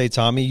you to say,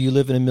 Tommy. You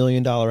live in $1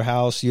 million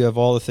house. You have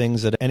all the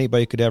things that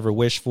anybody could ever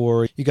wish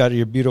for. You got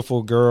your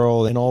beautiful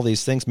girl and all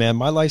these things, man.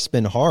 My life's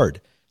been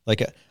hard.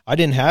 Like, I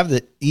didn't have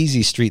the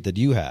easy street that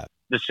you have.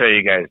 Just so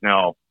you guys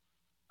know,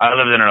 I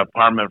lived in an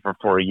apartment for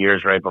 4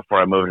 years right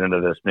before I moved into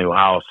this new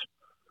house.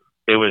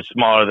 It was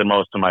smaller than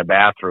most of my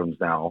bathrooms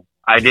now.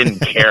 I didn't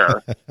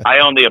care. I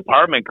owned the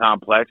apartment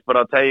complex, but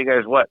I'll tell you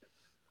guys what,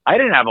 I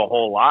didn't have a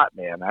whole lot,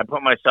 man. I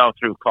put myself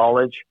through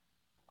college.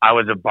 I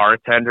was a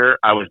bartender.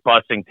 I was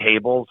bussing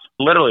tables.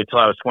 Literally till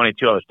I was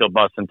 22, I was still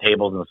bussing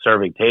tables and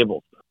serving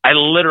tables. I'm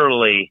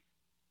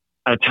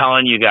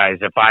telling you guys,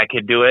 if I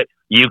could do it,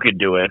 you could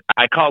do it.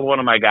 I called one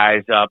of my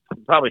guys up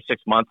probably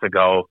 6 months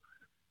ago,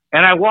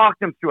 and I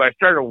walked him through. I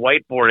started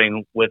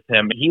whiteboarding with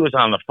him. He was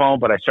on the phone,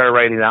 but I started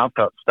writing down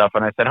stuff,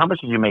 and I said, how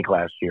much did you make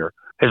last year?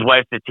 His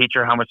wife's a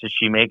teacher. How much did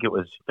she make? It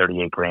was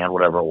 38 grand,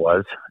 whatever it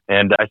was.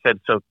 And I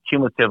said, so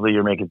cumulatively,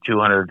 you're making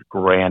 200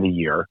 grand a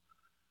year.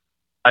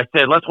 I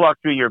said, let's walk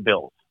through your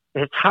bills.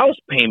 His house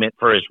payment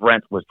for his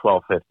rent was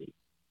 $1,250.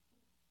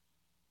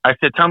 I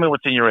said, tell me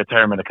what's in your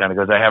retirement account. He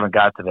goes, I haven't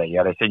got to that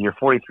yet. I said, you're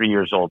 43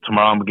 years old.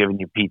 Tomorrow I'm giving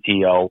you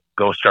PTO.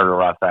 Go start a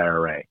Roth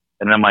IRA.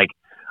 And I'm like,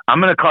 I'm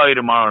going to call you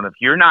tomorrow, and if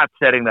you're not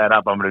setting that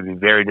up, I'm going to be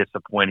very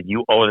disappointed.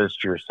 You owe this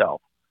to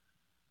yourself.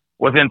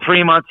 Within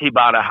 3 months, he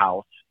bought a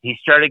house. He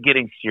started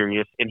getting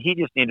serious, and he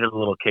just needed a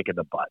little kick in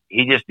the butt.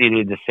 He just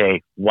needed to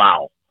say,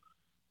 wow,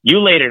 you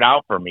laid it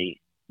out for me.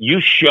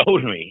 You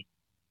showed me.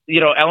 You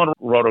know, Ellen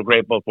wrote a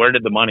great book, Where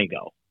Did the Money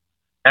Go?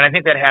 And I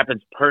think that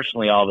happens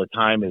personally all the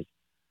time is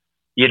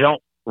you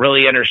don't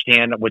really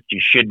understand what you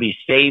should be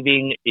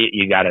saving.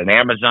 You got an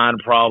Amazon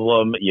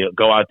problem. You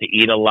go out to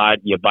eat a lot.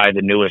 You buy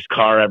the newest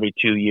car every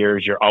 2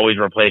 years. You're always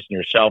replacing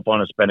your cell phone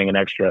and spending an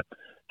extra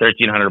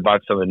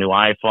 $1,300 on the new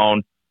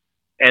iPhone.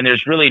 And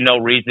there's really no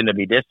reason to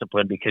be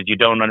disciplined because you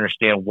don't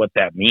understand what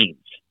that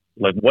means.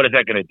 Like, what is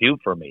that going to do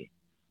for me?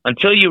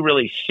 Until you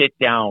really sit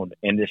down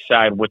and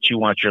decide what you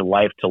want your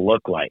life to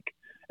look like.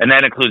 And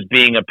that includes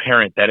being a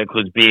parent. That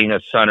includes being a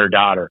son or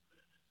daughter.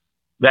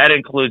 That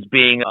includes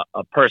being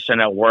a person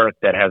at work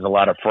that has a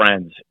lot of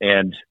friends.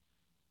 And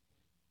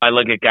I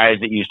look at guys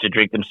that used to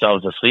drink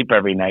themselves to sleep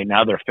every night.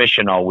 Now they're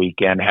fishing all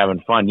weekend, having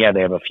fun. Yeah,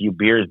 they have a few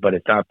beers, but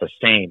it's not the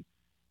same.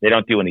 They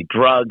don't do any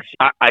drugs.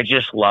 I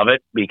just love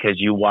it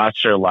because you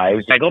watch their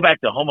lives. I go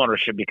back to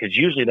homeownership because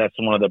usually that's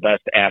one of the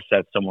best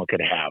assets someone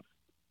could have.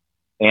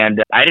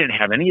 And I didn't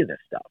have any of this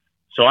stuff.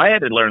 So I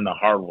had to learn the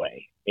hard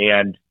way.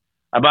 And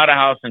I bought a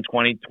house in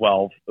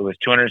 2012. It was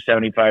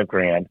 275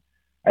 grand.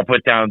 I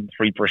put down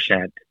 3%,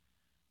 and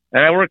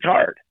I worked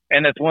hard.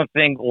 And that's one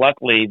thing,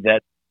 luckily,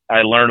 that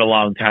I learned a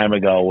long time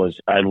ago was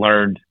I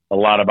learned a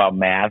lot about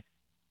math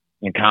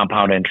and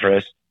compound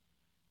interest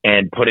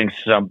and putting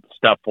some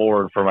stuff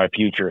forward for my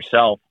future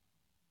self.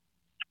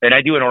 And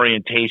I do an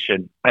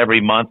orientation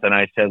every month, and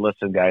I said,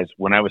 listen, guys,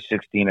 when I was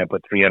 16, I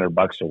put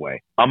 $300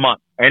 away a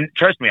month. And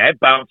trust me, I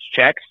bounced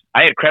checks.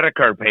 I had credit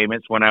card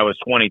payments when I was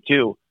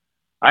 22.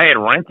 I had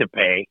rent to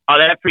pay. Oh,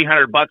 that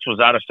 $300 was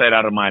out of sight,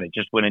 out of mind. It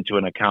just went into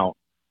an account.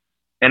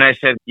 And I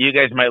said, you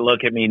guys might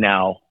look at me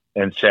now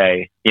and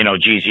say,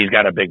 geez, he's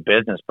got a big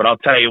business. But I'll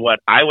tell you what,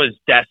 I was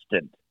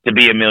destined to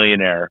be a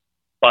millionaire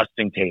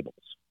busting tables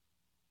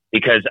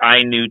because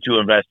I knew to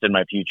invest in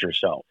my future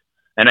self.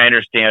 And I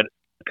understand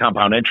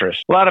compound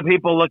interest. A lot of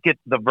people look at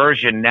the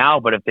version now,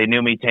 but if they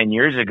knew me 10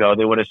 years ago,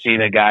 they would have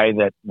seen a guy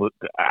that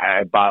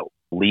I bought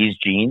Lee's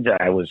jeans.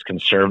 I was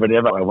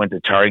conservative. I went to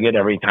Target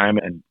every time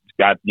and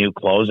got new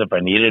clothes if I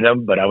needed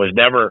them, but I was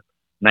never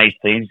nice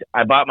things.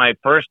 I bought my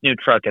first new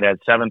truck. It had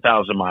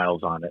 7,000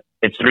 miles on it.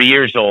 It's 3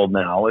 years old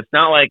now. It's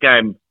not like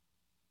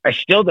I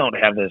still don't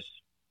have this.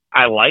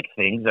 I like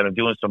things and I'm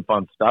doing some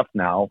fun stuff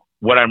now.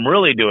 What I'm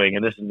really doing,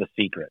 and this is the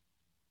secret,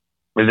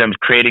 is I'm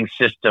creating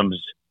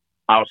systems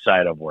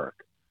outside of work.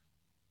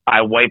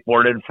 I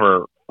whiteboarded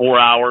for 4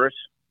 hours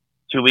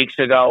 2 weeks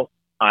ago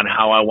on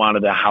how I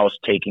wanted the house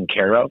taken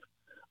care of.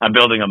 I'm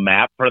building a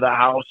map for the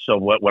house. So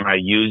when I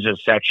use a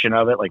section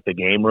of it, like the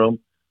game room,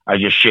 I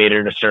just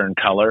shaded a certain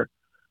color.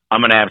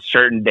 I'm going to have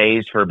certain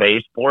days for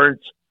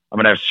baseboards. I'm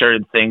going to have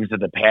certain things that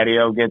the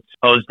patio gets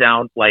hosed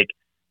down. Like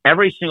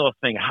every single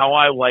thing, how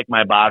I like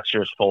my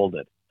boxers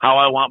folded, how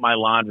I want my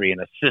laundry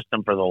and a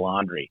system for the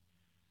laundry.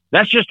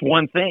 That's just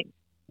one thing.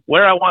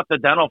 Where I want the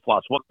dental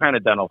floss, what kind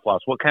of dental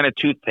floss, what kind of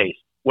toothpaste,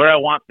 where I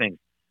want things.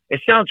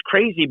 It sounds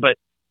crazy, but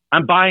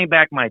I'm buying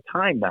back my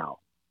time now.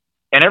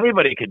 And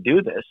everybody could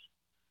do this.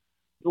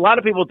 A lot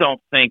of people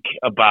don't think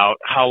about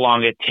how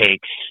long it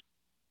takes.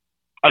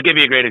 I'll give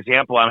you a great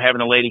example. I'm having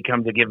a lady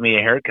come to give me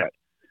a haircut.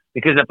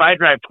 Because if I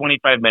drive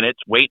 25 minutes,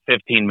 wait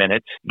 15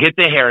 minutes, get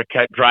the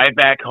haircut, drive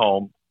back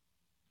home,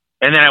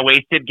 and then I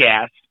wasted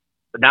gas,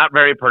 not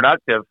very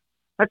productive,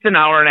 that's an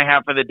hour and a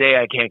half of the day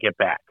I can't get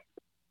back.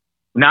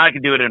 Now I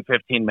can do it in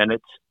 15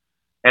 minutes.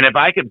 And if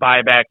I could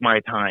buy back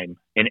my time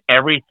in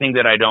everything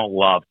that I don't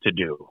love to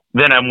do,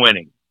 then I'm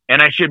winning.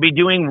 And I should be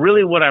doing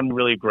really what I'm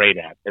really great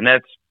at. And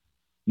that's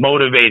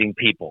motivating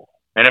people.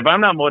 And if I'm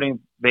not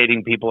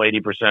motivating people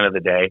 80% of the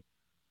day,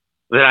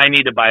 then I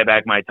need to buy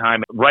back my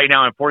time. Right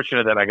now, I'm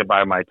fortunate that I could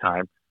buy my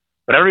time,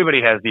 but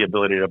everybody has the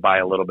ability to buy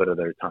a little bit of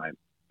their time.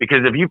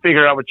 Because if you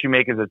figure out what you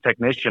make as a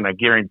technician, I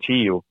guarantee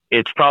you,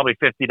 it's probably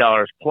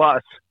 $50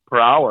 plus per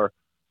hour.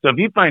 So if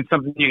you find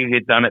something you can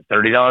get done at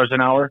 $30 an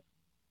hour,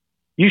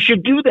 you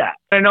should do that.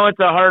 I know it's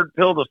a hard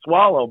pill to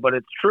swallow, but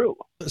it's true.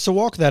 So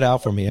walk that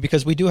out for me,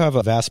 because we do have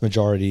a vast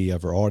majority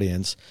of our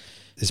audience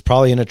is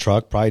probably in a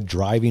truck, probably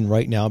driving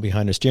right now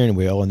behind a steering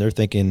wheel, and they're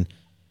thinking,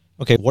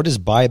 okay, what does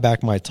buy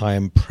back my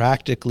time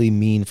practically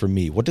mean for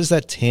me? What does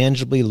that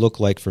tangibly look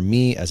like for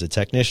me as a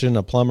technician,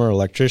 a plumber,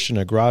 electrician,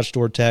 a garage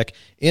door tech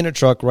in a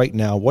truck right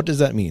now? What does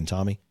that mean,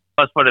 Tommy?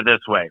 Let's put it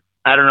this way.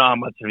 I don't know how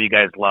much of you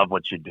guys love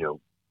what you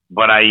do,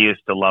 but I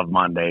used to love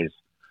Mondays.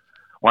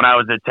 When I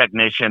was a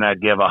technician,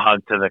 I'd give a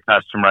hug to the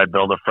customer. I'd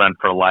build a friend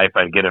for life.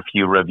 I'd get a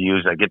few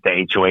reviews. I'd get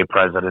the HOA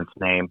president's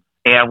name.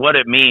 And what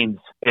it means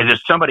is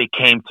if somebody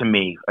came to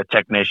me, a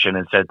technician,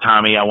 and said,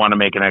 Tommy, I want to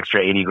make an extra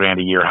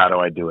 $80,000 a year. How do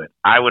I do it?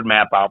 I would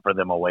map out for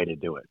them a way to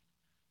do it.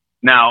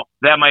 Now,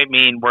 that might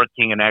mean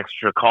working an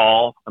extra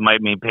call. It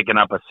might mean picking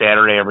up a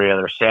Saturday every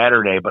other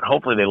Saturday, but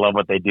hopefully they love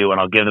what they do,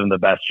 and I'll give them the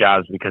best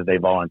jobs because they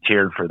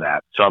volunteered for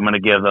that. So I'm going to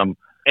give them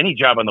any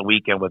job on the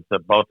weekend with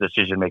both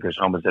decision makers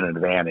home is an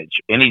advantage.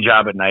 Any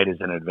job at night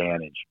is an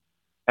advantage.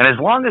 And as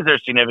long as their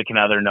significant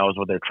other knows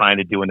what they're trying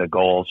to do in their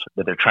goals,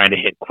 that they're trying to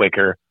hit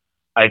quicker,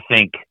 I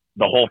think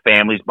the whole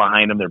family's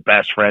behind them, their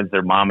best friends,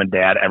 their mom and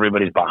dad,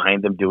 everybody's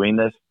behind them doing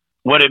this.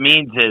 What it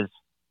means is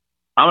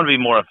I'm going to be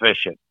more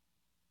efficient.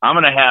 I'm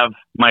going to have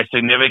my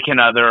significant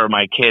other or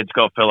my kids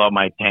go fill up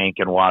my tank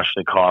and wash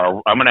the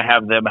car. I'm going to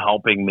have them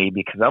helping me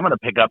because I'm going to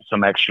pick up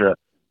some extra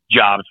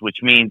jobs,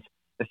 which means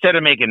instead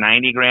of making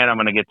 $90,000, I'm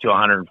going to get to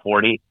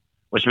 140,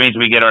 which means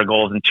we get our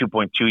goals in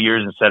 2.2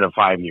 years instead of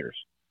 5 years.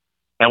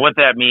 And what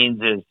that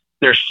means is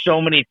there's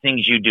so many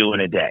things you do in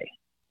a day.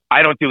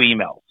 I don't do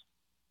emails.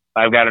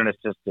 I've got an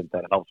assistant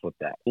that helps with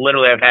that.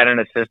 Literally, I've had an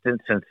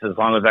assistant since as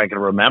long as I can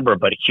remember.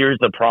 But here's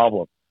the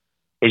problem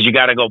is you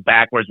got to go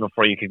backwards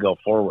before you could go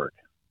forward.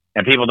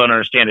 And people don't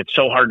understand. It's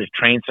so hard to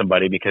train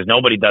somebody because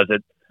nobody does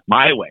it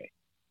my way.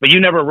 But you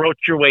never wrote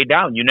your way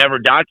down. You never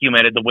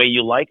documented the way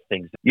you like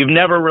things. You've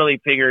never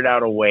really figured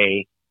out a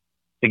way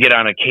to get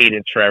on a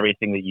cadence for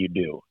everything that you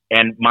do.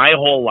 And my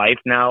whole life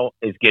now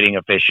is getting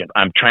efficient.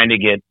 I'm trying to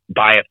get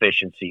by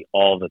efficiency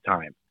all the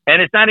time.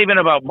 And it's not even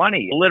about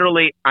money.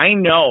 Literally, I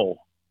know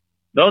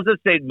those that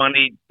say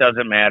money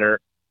doesn't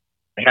matter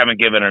haven't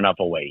given enough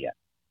away yet.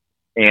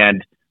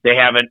 And they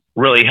haven't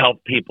really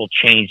helped people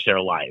change their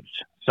lives.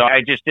 So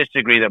I just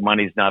disagree that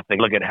money's nothing.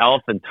 Look at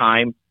health and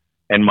time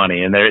and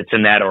money. And it's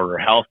in that order,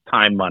 health,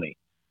 time, money.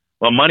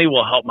 Well, money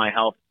will help my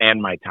health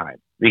and my time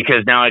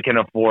because now I can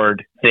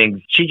afford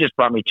things. She just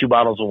brought me 2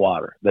 bottles of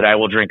water that I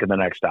will drink in the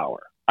next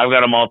hour. I've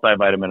got a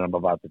multivitamin I'm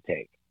about to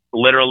take.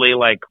 Literally,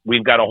 like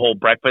we've got a whole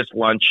breakfast,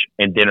 lunch,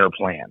 and dinner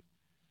plan.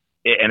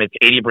 And it's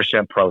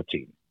 80%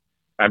 protein.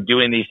 I'm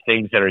doing these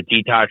things that are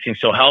detoxing.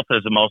 So health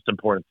is the most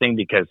important thing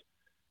because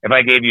if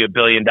I gave you $1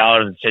 billion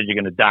and said you're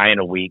going to die in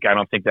a week, I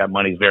don't think that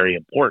money's very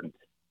important.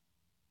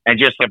 And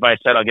just if I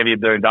said I'll give you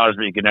 $1 billion, but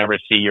you can never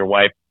see your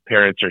wife,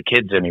 parents, or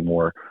kids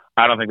anymore,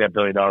 I don't think that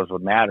 $1 billion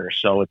would matter.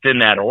 So it's in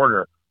that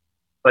order.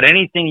 But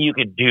anything you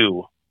could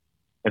do,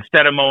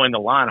 instead of mowing the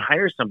lawn,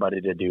 hire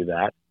somebody to do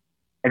that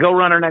and go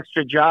run an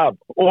extra job.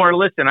 Or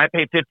listen, I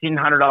pay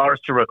 $1,500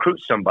 to recruit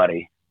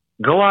somebody.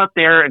 Go out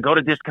there and go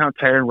to Discount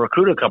Tire and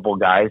recruit a couple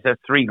guys.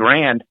 That's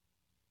 $3,000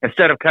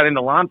 instead of cutting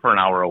the lawn for an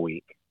hour a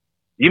week.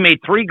 You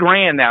made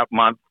 $3,000 that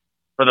month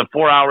for the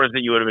 4 hours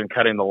that you would have been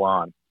cutting the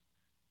lawn.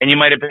 And you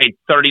might have paid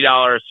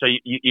 $30. So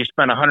you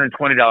spent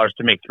 $120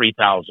 to make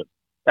 $3,000.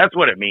 That's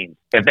what it means,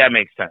 if that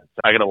makes sense.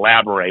 I could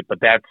elaborate, but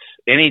that's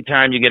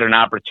anytime you get an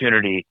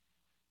opportunity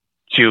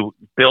to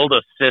build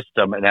a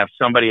system and have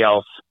somebody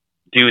else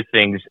do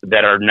things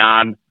that are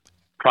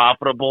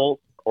non-profitable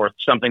or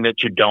something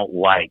that you don't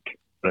like.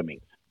 What it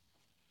means.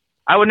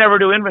 I would never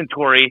do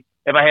inventory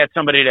if I had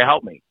somebody to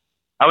help me.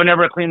 I would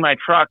never clean my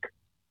truck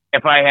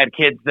if I had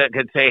kids that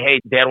could say, hey,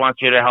 Dad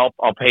wants you to help.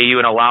 I'll pay you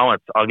an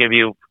allowance. I'll give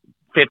you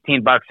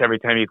 $15 every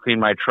time you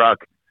clean my truck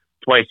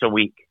twice a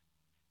week.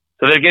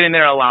 So they're getting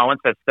their allowance.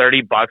 That's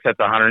 $30. That's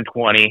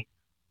 $120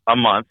 a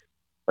month.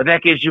 But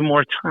that gives you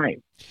more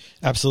time.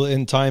 Absolutely.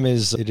 And time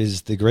is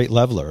the great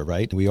leveler,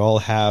 right? We all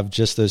have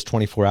just those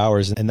 24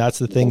 hours. And that's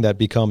the thing that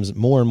becomes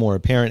more and more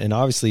apparent. And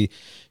obviously,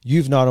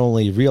 you've not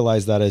only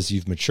realized that as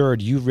you've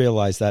matured, you've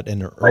realized that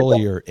in an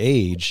earlier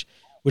age,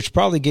 which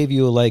probably gave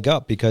you a leg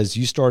up because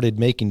you started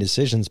making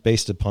decisions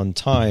based upon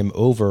time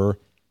over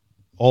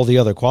all the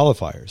other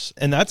qualifiers.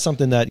 And that's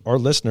something that our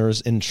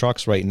listeners in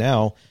trucks right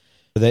now,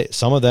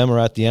 some of them are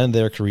at the end of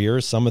their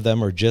careers, some of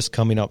them are just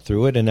coming up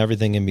through it and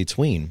everything in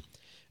between.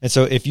 And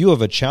so if you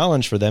have a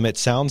challenge for them, it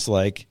sounds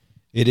like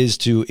it is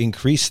to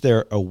increase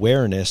their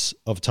awareness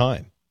of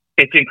time.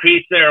 It's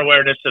increase their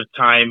awareness of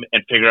time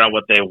and figure out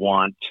what they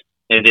want,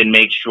 and then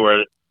make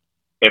sure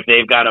if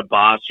they've got a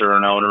boss or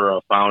an owner or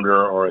a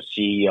founder or a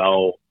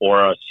CEO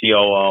or a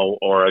COO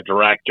or a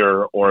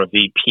director or a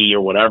VP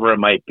or whatever it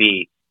might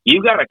be,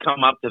 you got to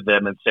come up to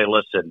them and say,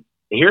 listen,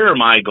 here are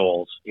my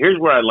goals. Here's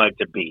where I'd like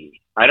to be.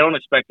 I don't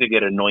expect to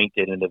get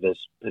anointed into this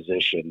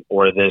position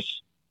or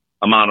this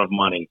amount of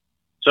money.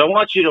 So I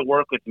want you to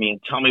work with me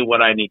and tell me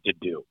what I need to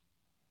do.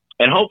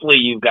 And hopefully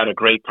you've got a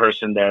great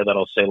person there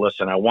that'll say,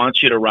 listen, I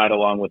want you to ride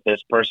along with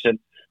this person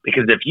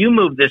because if you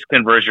move this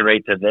conversion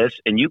rate to this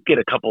and you get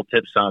a couple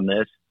tips on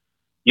this,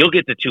 you'll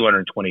get to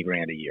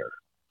 $220,000 a year.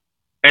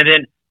 And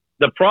then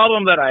the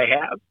problem that I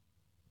have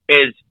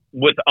is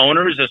with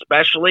owners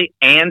especially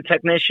and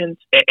technicians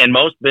and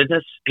most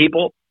business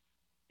people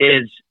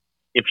is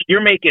if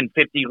you're making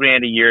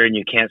 $50,000 a year and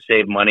you can't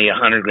save money,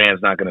 $100,000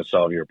 is not going to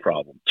solve your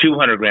problem.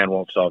 $200,000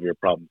 won't solve your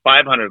problem.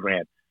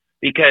 $500,000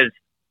 because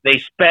they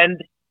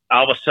spend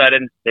all of a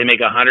sudden they make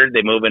 $100,000.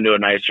 They move into a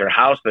nicer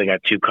house. They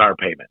got 2 car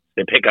payments.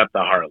 They pick up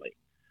the Harley.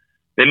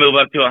 They move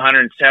up to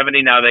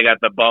 $170,000. Now they got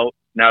the boat.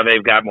 Now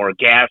they've got more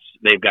gas.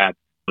 They've got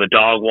the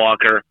dog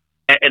walker,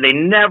 and they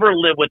never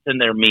live within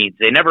their means.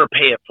 They never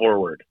pay it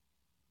forward.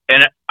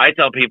 And I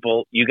tell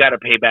people, you got to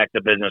pay back the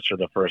business for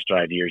the first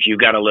 5 years. You've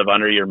got to live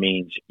under your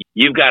means.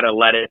 You've got to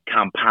let it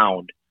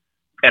compound.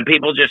 And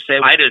people just say,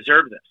 I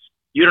deserve this.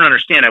 You don't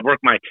understand. I've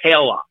worked my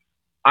tail off.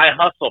 I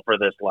hustle for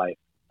this life.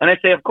 And I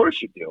say, of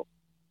course you do.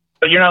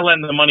 But you're not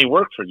letting the money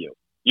work for you.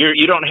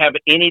 You don't have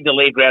any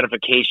delayed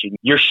gratification.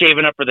 You're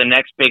shaving up for the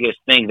next biggest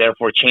thing,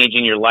 therefore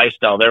changing your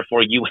lifestyle.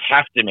 Therefore, you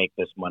have to make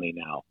this money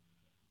now.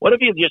 What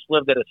if you just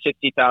lived at a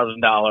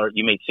 $60,000,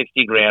 you made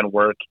 $60,000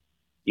 work,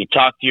 you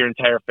talked to your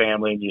entire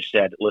family and you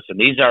said, listen,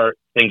 these are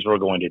things we're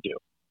going to do.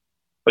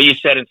 But you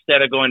said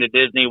instead of going to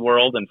Disney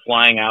World and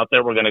flying out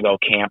there, we're going to go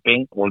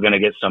camping. We're going to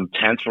get some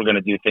tents. We're going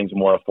to do things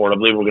more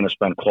affordably. We're going to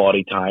spend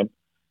quality time.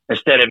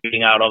 Instead of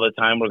eating out all the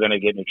time, we're going to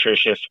get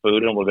nutritious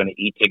food and we're going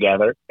to eat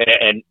together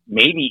and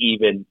maybe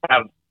even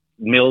have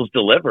meals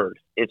delivered.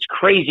 It's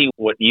crazy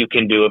what you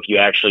can do if you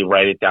actually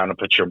write it down and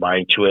put your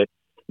mind to it.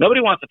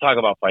 Nobody wants to talk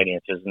about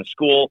finances in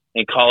school,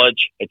 in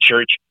college, at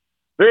church.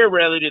 Very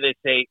rarely do they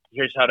say,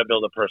 here's how to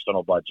build a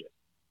personal budget.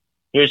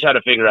 Here's how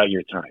to figure out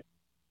your time.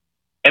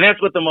 And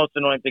that's what the most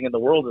annoying thing in the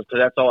world is because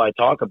that's all I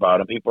talk about.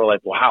 And people are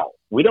like, wow,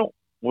 we don't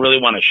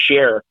really want to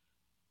share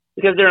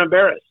because they're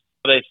embarrassed.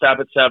 They stop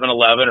at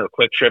 7-Eleven or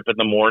Quick Trip in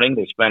the morning.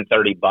 They spend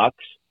 $30.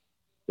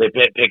 They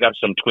pick up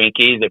some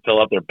Twinkies. They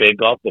fill up their Big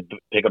Gulp. They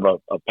pick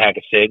up a pack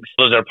of cigs.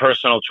 Those are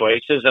personal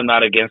choices. I'm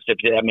not against it.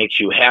 That makes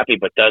you happy.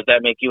 But does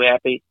that make you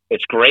happy?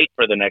 It's great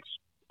for the next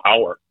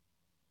hour.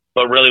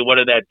 But really, what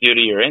did that do to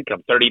your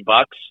income? $30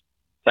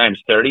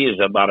 times 30 is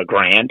about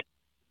 $1,000.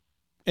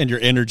 And your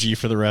energy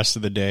for the rest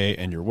of the day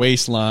and your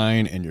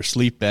waistline and your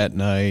sleep at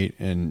night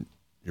and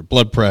your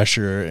blood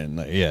pressure and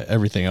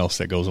everything else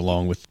that goes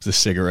along with the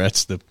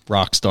cigarettes, the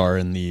Rockstar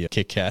and the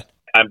Kit Kat.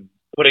 I'm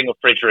putting a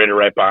refrigerator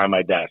right behind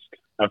my desk.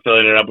 I'm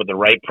filling it up with the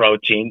right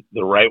protein,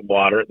 the right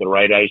water, the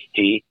right iced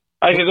tea.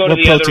 I could go to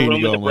the other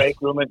room in the break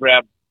room and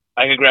grab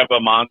a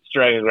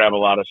Monster. I could grab a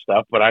lot of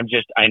stuff, but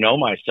I know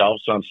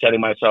myself, so I'm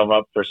setting myself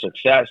up for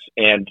success.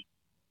 And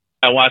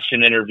I watched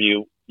an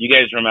interview. You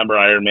guys remember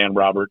Iron Man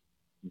Robert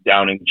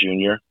Downing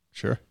Jr.?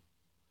 Sure.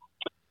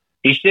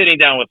 He's sitting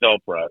down with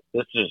Oprah.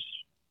 This is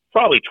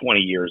probably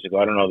 20 years ago.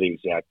 I don't know the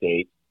exact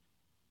date.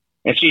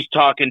 And she's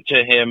talking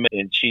to him,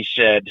 and she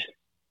said,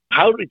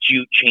 how did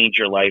you change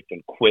your life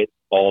and quit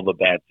all the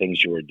bad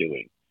things you were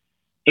doing?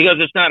 He goes,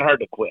 it's not hard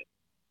to quit.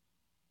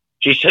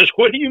 She says,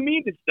 what do you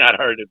mean it's not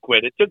hard to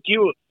quit? It took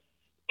you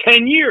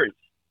 10 years.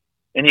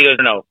 And he goes,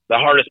 no, the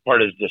hardest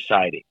part is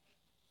deciding.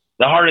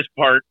 The hardest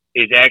part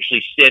is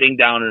actually sitting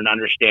down and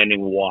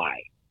understanding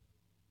why.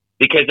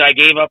 Because I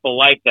gave up a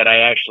life that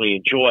I actually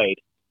enjoyed,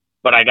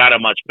 but I got a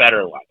much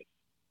better life.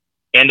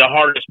 And the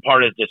hardest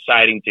part is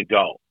deciding to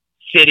go,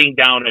 sitting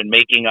down and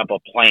making up a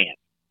plan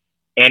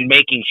and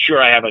making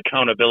sure I have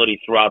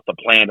accountability throughout the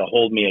plan to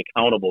hold me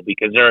accountable,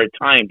 because there are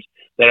times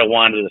that I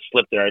wanted to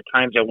slip. There are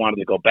times I wanted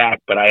to go back,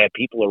 but I had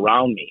people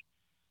around me.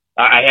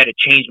 I had to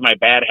change my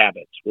bad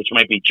habits, which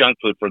might be junk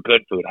food for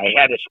good food. I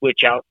had to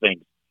switch out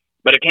things,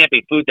 but it can't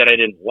be food that I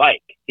didn't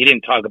like. He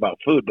didn't talk about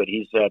food, but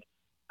he said,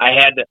 I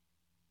have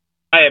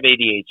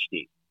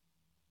ADHD,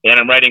 and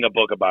I'm writing a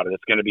book about it.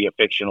 It's going to be a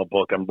fictional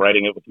book. I'm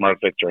writing it with Mark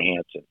Victor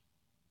Hansen.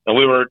 And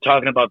we were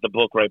talking about the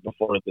book right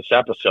before this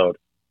episode.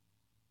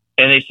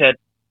 And they said,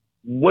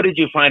 what did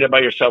you find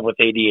about yourself with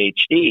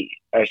ADHD?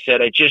 I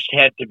said, I just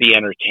had to be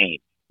entertained.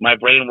 My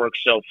brain works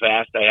so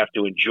fast, I have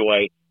to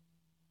enjoy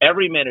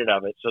every minute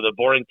of it. So the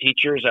boring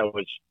teachers, I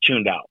was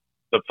tuned out.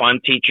 The fun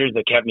teachers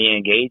that kept me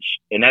engaged.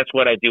 And that's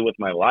what I do with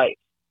my life.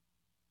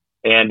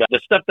 And the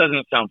stuff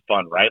doesn't sound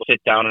fun, right?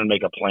 Sit down and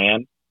make a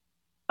plan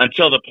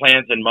until the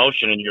plan's in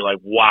motion and you're like,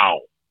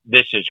 wow,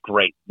 this is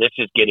great. This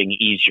is getting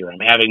easier. I'm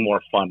having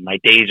more fun. My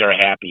days are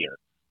happier.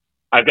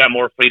 I've got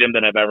more freedom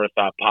than I've ever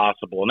thought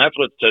possible. And that's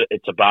what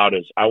it's about,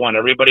 is I want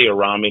everybody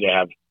around me to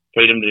have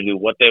freedom to do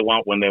what they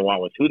want, when they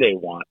want, with who they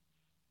want.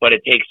 But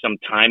it takes some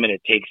time and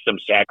it takes some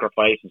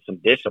sacrifice and some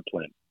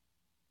discipline.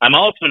 I'm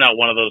also not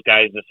one of those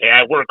guys that say,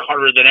 I work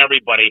harder than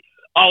everybody.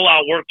 I'll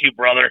outwork you,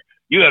 brother.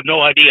 You have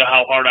no idea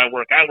how hard I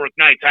work. I work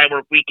nights. I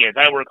work weekends.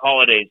 I work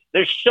holidays.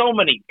 There's so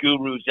many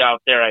gurus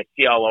out there I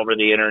see all over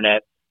the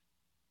internet.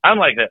 I'm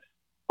like this.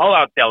 I'll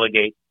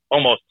out-delegate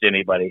almost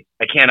anybody.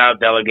 I can't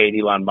out-delegate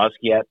Elon Musk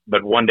yet,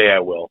 but one day I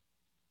will,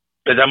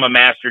 because I'm a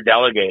master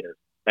delegator.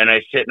 And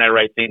I sit and I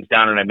write things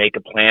down and I make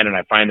a plan and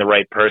I find the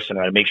right person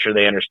and I make sure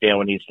they understand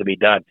what needs to be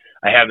done.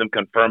 I have them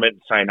confirm it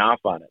and sign off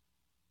on it.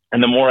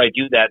 And the more I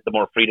do that, the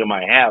more freedom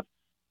I have,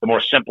 the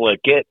more simple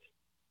it gets,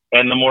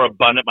 and the more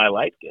abundant my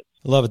life gets.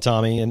 I love it,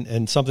 Tommy.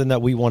 And something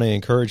that we want to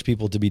encourage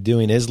people to be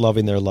doing is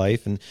loving their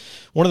life. And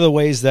one of the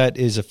ways that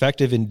is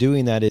effective in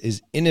doing that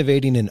is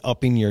innovating and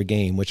upping your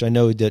game, which I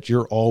know that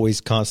you're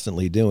always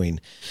constantly doing.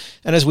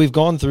 And as we've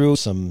gone through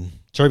some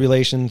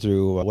turbulation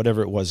through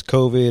whatever it was,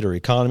 COVID or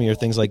economy or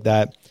things like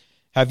that,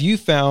 have you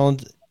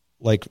found,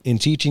 like in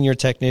teaching your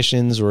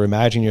technicians or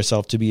imagining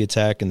yourself to be a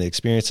tech and the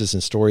experiences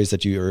and stories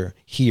that you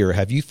hear,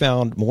 have you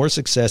found more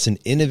success in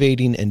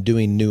innovating and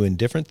doing new and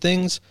different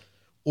things,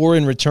 or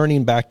in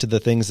returning back to the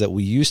things that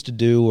we used to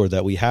do or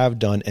that we have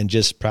done and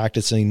just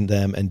practicing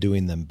them and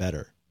doing them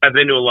better? I've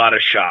been to a lot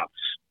of shops,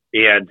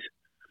 and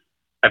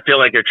I feel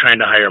like they're trying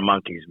to hire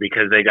monkeys,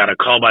 because they got a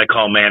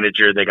call-by-call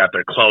manager, they got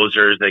their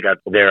closers, they got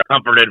their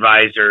comfort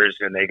advisors,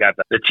 and they got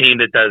the team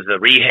that does the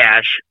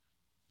rehash.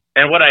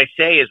 And what I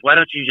say is, why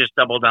don't you just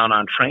double down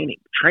on training?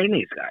 Train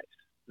these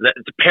guys.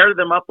 Pair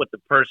them up with the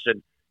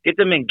person. Get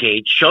them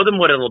engaged. Show them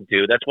what it'll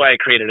do. That's why I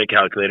created a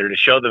calculator, to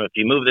show them if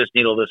you move this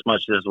needle this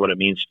much, this is what it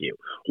means to you.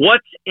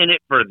 What's in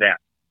it for them?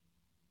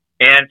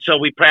 And so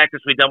we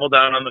practice, we double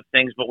down on the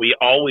things, but we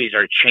always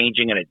are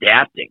changing and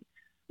adapting.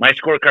 My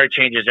scorecard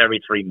changes every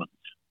 3 months.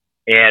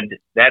 And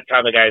that's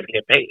how the guys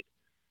get paid.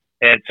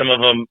 And some of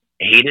them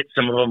hate it.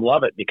 Some of them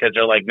love it, because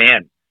they're like,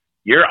 man,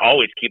 you're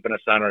always keeping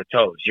us on our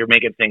toes. You're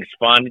making things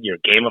fun. You're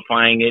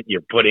gamifying it.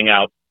 You're putting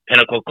out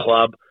Pinnacle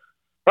Club.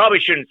 Probably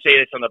shouldn't say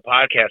this on the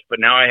podcast, but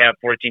now I have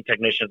 14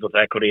 technicians with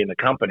equity in the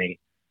company.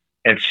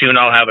 And soon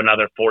I'll have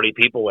another 40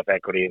 people with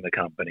equity in the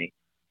company.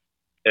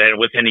 And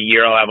within a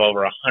year, I'll have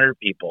over 100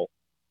 people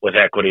with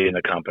equity in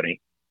the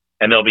company.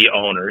 And they'll be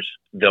owners.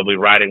 They'll be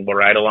riding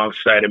right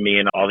alongside of me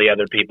and all the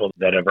other people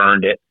that have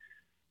earned it.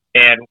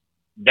 And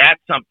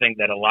that's something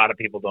that a lot of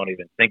people don't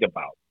even think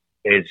about,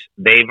 is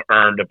they've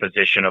earned a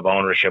position of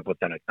ownership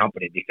within a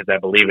company, because I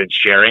believe in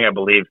sharing. I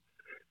believe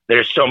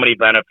there's so many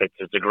benefits.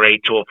 It's a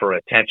great tool for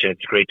retention.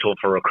 It's a great tool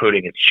for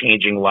recruiting. It's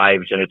changing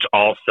lives. And it's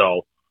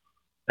also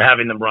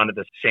having them run in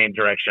the same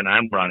direction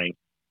I'm running.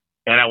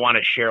 And I want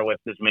to share with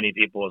as many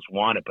people as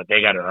want it, but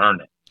they got to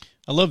earn it.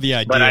 I love the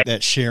idea,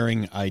 that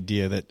sharing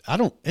idea that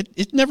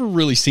it never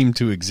really seemed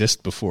to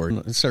exist before.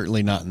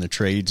 Certainly not in the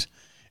trades,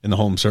 in the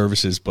home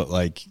services, but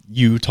like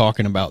you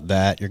talking about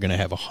that, you're going to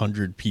have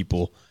 100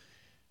 people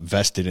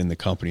vested in the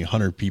company,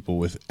 100 people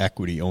with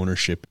equity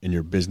ownership in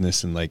your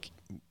business. And like,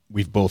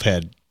 we've both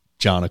had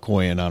John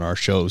Akoyan on our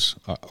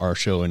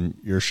show and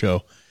your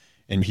show.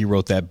 And he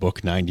wrote that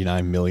book,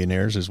 99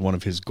 Millionaires, as one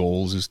of his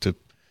goals is to,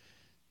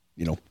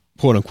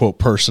 quote unquote,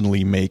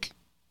 personally make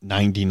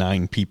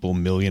 99 people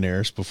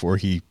millionaires before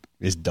he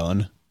is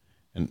done.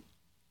 And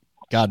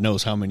God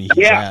knows how many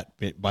he's at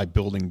by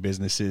building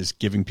businesses,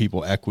 giving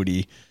people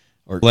equity,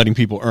 or letting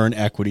people earn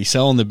equity,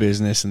 selling the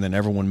business, and then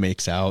everyone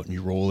makes out and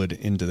you roll it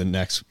into the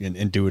next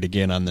and do it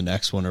again on the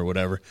next one or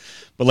whatever.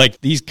 But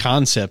like these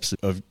concepts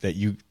that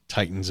you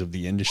titans of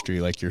the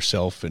industry like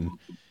yourself and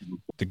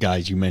the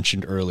guys you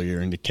mentioned earlier,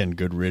 and the Ken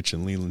Goodrich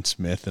and Leland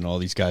Smith and all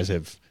these guys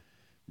have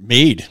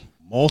made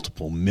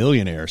multiple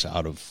millionaires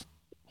out of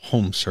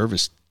home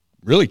service,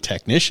 really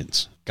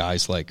technicians,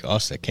 guys like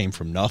us that came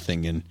from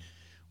nothing and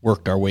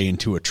worked our way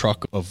into a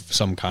truck of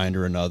some kind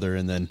or another.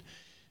 And then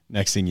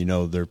next thing you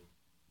know, they're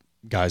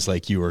guys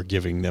like you are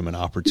giving them an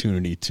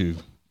opportunity to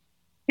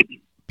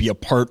be a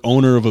part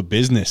owner of a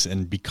business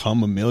and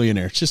become a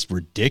millionaire. It's just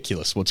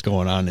ridiculous what's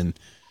going on in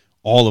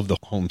all of the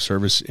home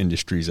service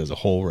industries as a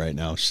whole right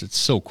now. It's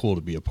so cool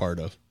to be a part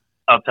of.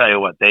 I'll tell you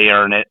what, they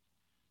earn it.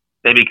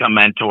 They become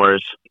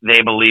mentors.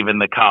 They believe in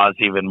the cause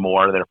even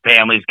more. Their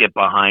families get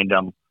behind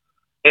them.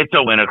 It's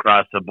a win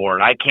across the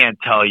board. I can't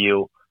tell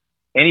you,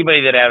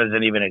 anybody that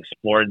hasn't even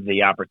explored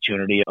the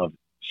opportunity of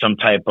some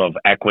type of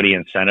equity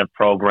incentive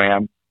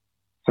program.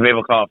 Some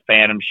people call it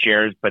phantom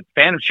shares, but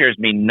phantom shares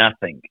mean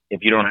nothing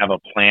if you don't have a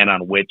plan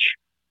on which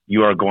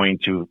you are going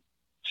to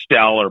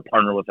sell or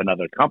partner with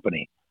another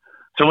company.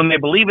 So when they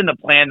believe in the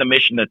plan, the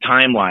mission, the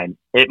timeline,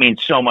 it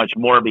means so much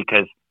more,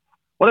 because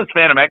what does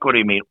phantom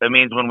equity mean? It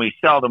means when we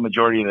sell the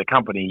majority of the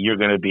company, you're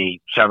going to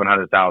be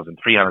 700,000,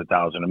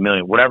 300,000, a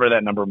million, whatever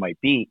that number might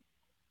be.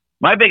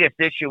 My biggest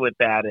issue with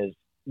that is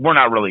we're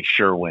not really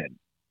sure when.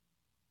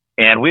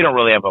 And we don't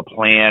really have a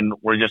plan.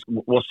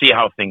 We'll see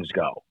how things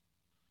go.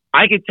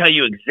 I can tell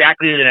you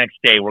exactly the next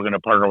day we're going to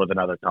partner with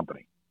another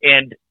company.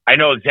 And I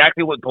know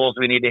exactly what goals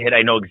we need to hit.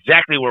 I know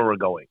exactly where we're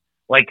going.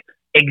 Like,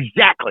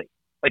 exactly.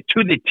 Like,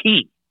 to the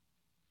T.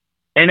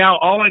 And now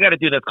all I got to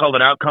do, that's called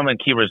an outcome and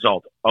key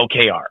result,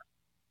 OKR.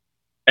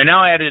 And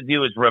now I had to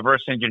do is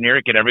reverse engineer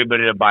it, get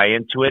everybody to buy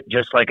into it,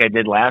 just like I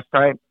did last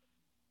time.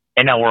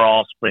 And now we're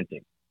all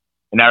sprinting.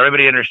 And now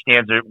everybody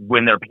understands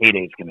when their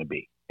payday is going to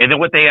be. And then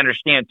what they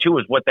understand, too,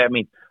 is what that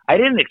means. I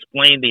didn't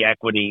explain the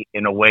equity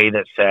in a way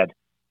that said,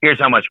 here's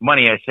how much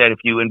money. I said, if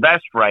you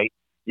invest right,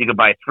 you could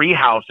buy 3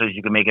 houses.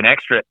 You can make an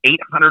extra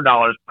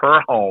 $800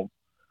 per home.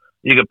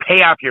 You could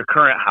pay off your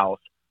current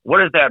house. What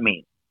does that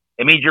mean?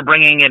 It means you're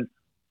bringing in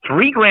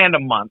 $3,000 a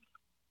month.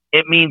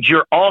 It means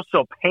you're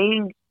also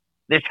paying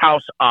this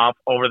house off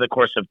over the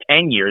course of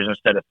 10 years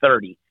instead of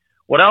 30.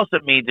 What else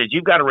it means is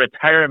you've got a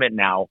retirement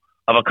now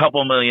of a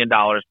couple $1 million,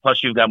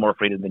 plus you've got more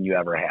freedom than you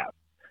ever have.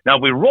 Now,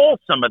 if we roll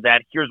some of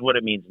that, here's what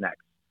it means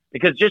next.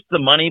 Because just the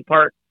money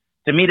part,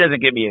 to me,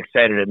 doesn't get me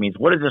excited. It means,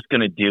 what is this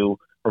going to do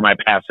for my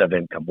passive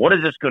income? What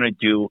is this going to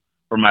do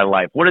for my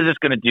life? What is this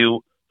going to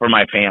do for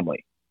my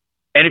family?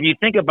 And if you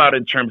think about it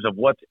in terms of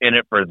what's in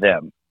it for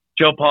them,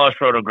 Joe Polish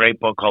wrote a great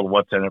book called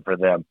What's in It for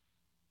Them.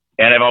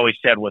 And I've always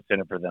said what's in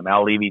it for them.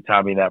 Al Levy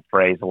taught me that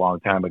phrase a long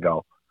time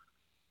ago.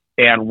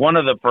 And one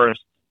of the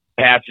first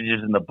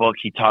passages in the book,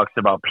 he talks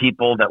about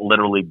people that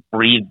literally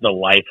breathe the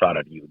life out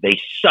of you. They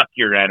suck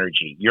your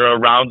energy. You're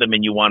around them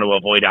and you want to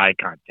avoid eye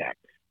contact.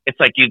 It's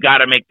like you got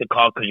to make the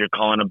call because you're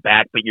calling them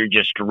back, but you're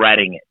just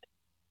dreading it.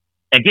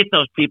 And get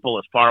those people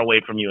as far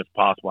away from you as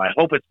possible. I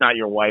hope it's not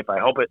your wife. I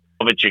hope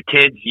it's your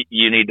kids.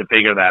 You need to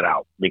figure that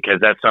out, because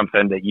that's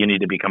something that you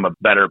need to become a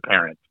better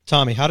parent.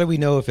 Tommy, how do we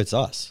know if it's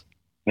us?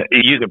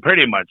 You can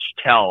pretty much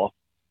tell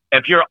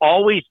if you're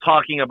always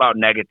talking about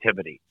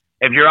negativity.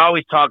 If you're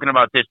always talking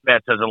about this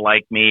pet doesn't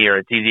like me, or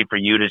it's easy for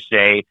you to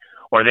say,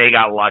 or they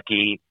got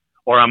lucky,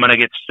 or I'm going to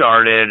get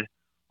started,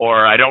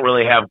 or I don't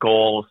really have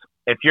goals.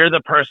 If you're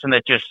the person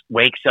that just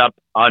wakes up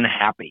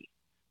unhappy,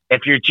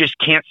 if you just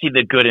can't see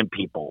the good in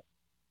people,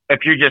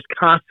 if you're just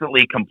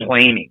constantly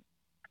complaining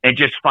and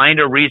just find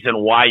a reason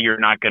why you're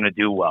not going to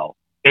do well,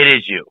 it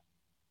is you.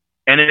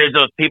 And it is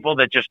those people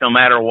that just, no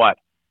matter what,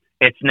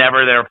 it's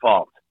never their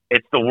fault.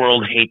 It's the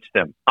world hates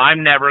them.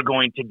 I'm never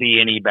going to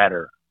be any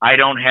better. I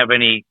don't have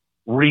any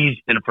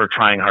reason for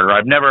trying harder.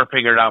 I've never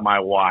figured out my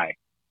why.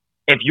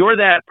 If you're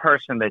that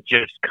person that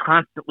just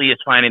constantly is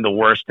finding the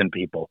worst in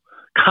people,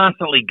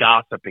 constantly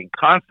gossiping,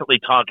 constantly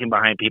talking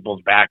behind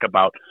people's back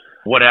about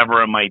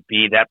whatever it might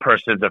be, that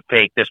person's a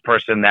fake, this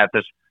person,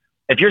 this.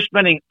 If you're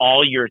spending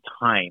all your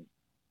time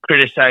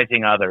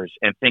criticizing others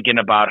and thinking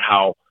about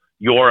how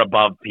you're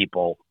above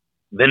people,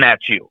 then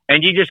that's you.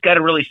 And you just got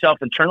to really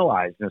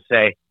self-internalize and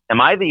say,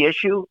 am I the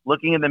issue?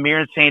 Looking in the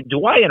mirror and saying,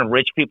 do I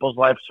enrich people's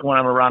lives when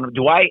I'm around them?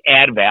 Do I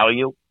add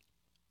value?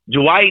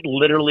 Do I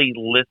literally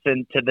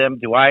listen to them?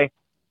 Do I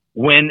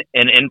win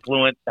and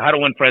influence? How to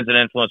win friends and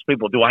influence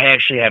people? Do I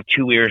actually have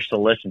 2 ears to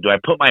listen? Do I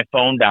put my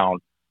phone down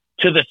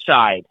to the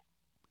side?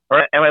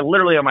 Or am I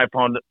literally on my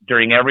phone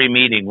during every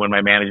meeting when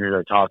my managers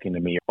are talking to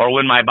me? Or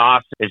when my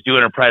boss is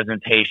doing a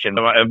presentation?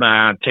 Am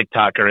I on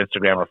TikTok or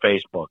Instagram or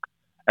Facebook?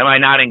 Am I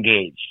not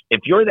engaged? If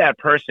you're that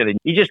person and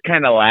you just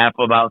kind of laugh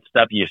about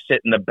stuff, you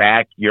sit in the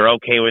back, you're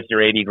okay with your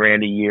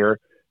 $80,000 a year,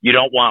 you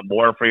don't want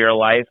more for your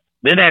life,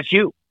 then that's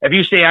you. If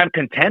you say I'm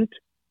content,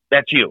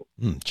 that's you.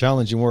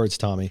 Challenging words,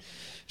 Tommy.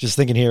 Just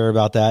thinking here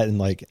about that, and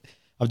like,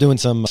 I'm doing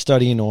some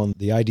studying on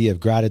the idea of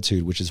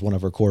gratitude, which is one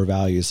of our core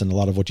values. And a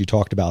lot of what you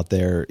talked about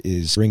there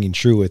is ringing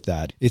true with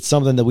that. It's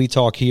something that we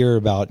talk here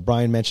about.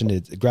 Brian mentioned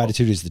it.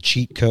 Gratitude is the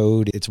cheat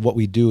code. It's what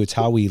we do. It's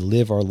how we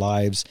live our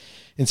lives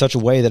in such a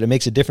way that it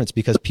makes a difference,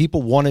 because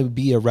people want to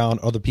be around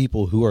other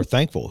people who are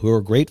thankful, who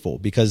are grateful,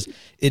 because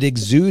it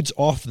exudes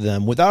off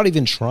them without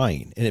even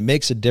trying. And it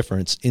makes a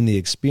difference in the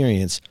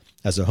experience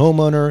as a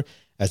homeowner,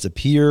 as a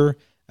peer,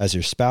 as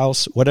your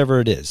spouse, whatever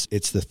it is.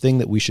 It's the thing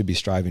that we should be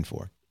striving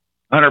for.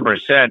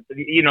 100%.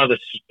 You know the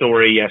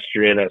story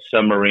yesterday, that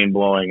submarine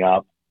blowing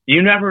up.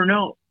 You never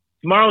know.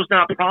 Tomorrow's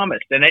not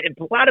promised. And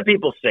a lot of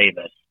people say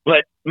this,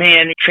 but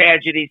man,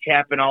 tragedies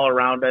happen all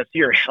around us.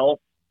 Your health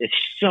is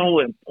so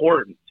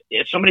important.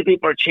 If so many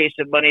people are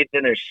chasing money,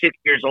 then they're 6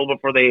 years old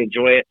before they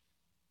enjoy it.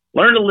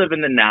 Learn to live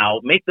in the now,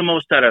 make the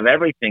most out of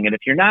everything. And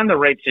if you're not in the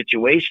right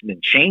situation,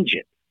 then change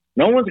it.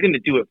 No one's going to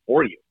do it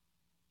for you.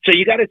 So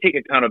you got to take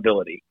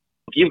accountability.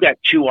 If you've got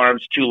 2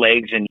 arms, 2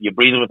 legs, and you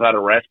breathe without a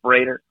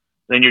respirator,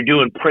 then you're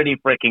doing pretty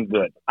freaking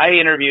good. I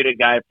interviewed a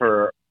guy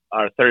for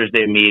our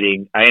Thursday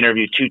meeting. I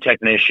interview 2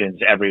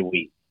 technicians every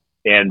week,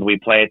 and we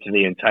play it to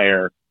the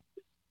entire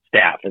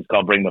staff. It's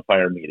called Bring the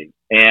Fire Meeting.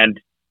 And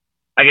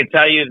I can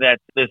tell you that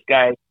this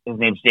guy, his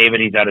name's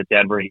David, he's out of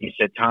Denver. He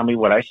said, Tommy,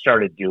 what I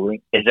started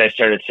doing is I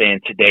started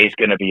saying, today's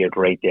going to be a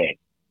great day.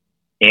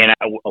 And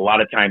a lot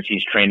of times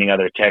he's training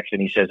other techs,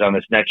 and he says, on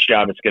this next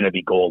job, it's going to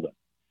be golden.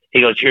 He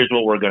goes, here's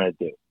what we're going to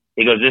do.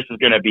 He goes, this is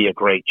going to be a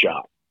great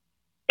job.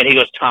 And he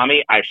goes,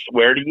 Tommy, I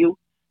swear to you,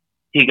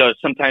 he goes,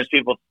 sometimes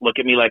people look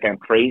at me like I'm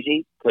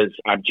crazy because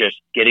I'm just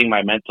getting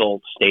my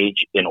mental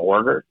stage in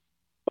order.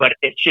 But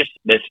it's just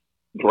this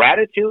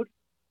gratitude,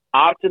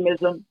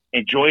 optimism,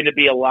 enjoying to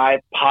be alive,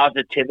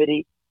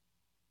 positivity,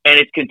 and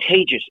it's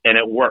contagious and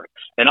it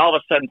works. And all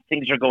of a sudden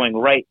things are going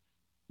right.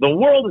 The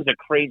world is a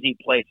crazy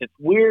place. It's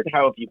weird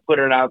how if you put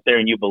it out there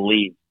and you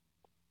believe,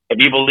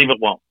 if you believe it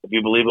won't, if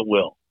you believe it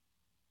will.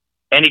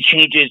 Any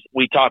changes,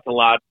 we talked a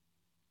lot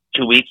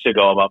 2 weeks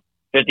ago about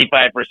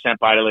 55%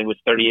 body language,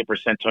 38%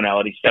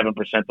 tonality, 7%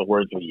 the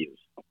words we use.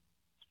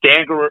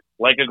 Stand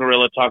like a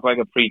gorilla, talk like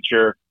a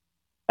preacher,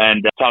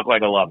 and talk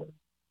like a lover.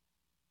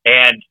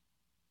 And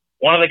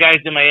one of the guys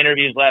in my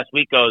interviews last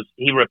week goes,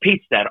 he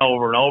repeats that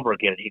over and over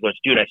again. He goes,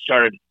 dude, I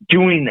started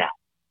doing that,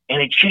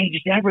 and it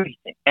changed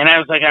everything. And I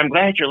was like, I'm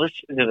glad you're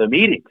listening to the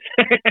meetings.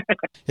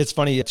 It's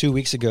funny, 2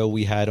 weeks ago,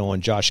 we had on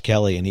Josh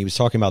Kelly, and he was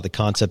talking about the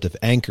concept of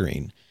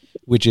anchoring,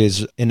 which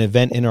is an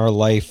event in our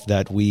life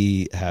that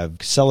we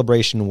have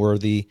celebration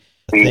worthy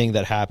thing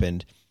that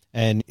happened.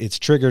 And it's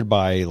triggered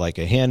by like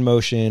a hand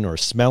motion or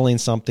smelling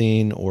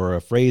something or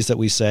a phrase that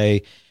we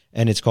say.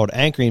 And it's called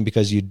anchoring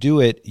because you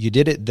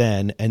did it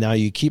then, and now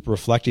you keep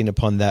reflecting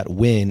upon that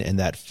win and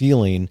that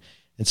feeling.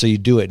 And so you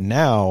do it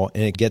now,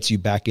 and it gets you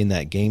back in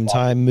that game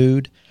time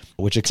mood,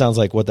 which it sounds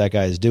like what that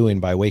guy is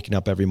doing by waking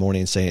up every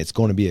morning and saying it's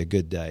going to be a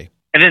good day.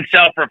 And then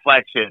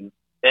self-reflection.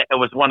 It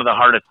was one of the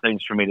hardest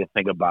things for me to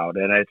think about,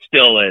 and it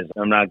still is.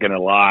 I'm not going to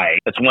lie.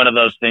 It's one of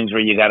those things where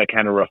you got to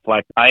kind of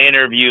reflect. I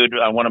interviewed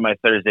on one of my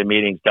Thursday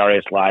meetings,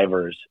 Darius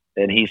Livers,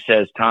 and he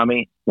says,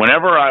 Tommy,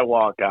 whenever I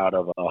walk out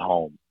of a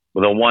home,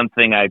 the one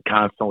thing I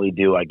constantly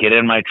do, I get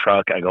in my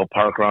truck, I go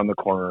park around the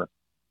corner,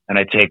 and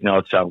I take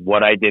notes on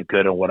what I did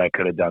good and what I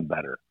could have done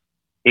better.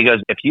 He goes,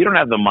 if you don't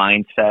have the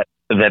mindset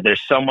that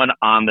there's someone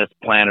on this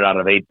planet out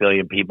of 8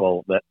 billion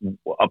people that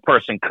a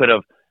person could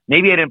have,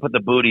 maybe I didn't put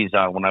the booties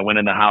on when I went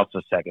in the house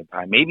the second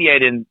time. Maybe I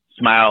didn't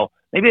smile.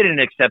 Maybe I didn't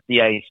accept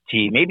the iced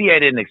tea. Maybe I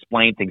didn't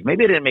explain things.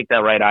 Maybe I didn't make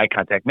that right eye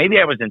contact. Maybe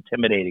I was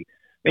intimidating.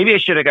 Maybe I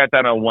should have got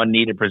down on one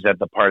knee to present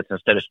the parts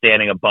instead of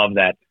standing above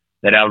that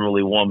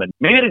elderly woman.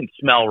 Maybe I didn't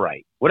smell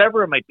right.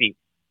 Whatever it might be.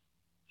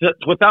 So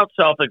without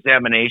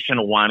self-examination,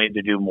 wanting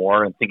to do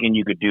more and thinking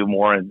you could do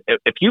more, and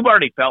if you've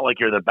already felt like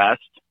you're the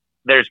best,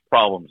 there's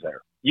problems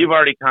there. You've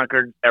already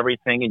conquered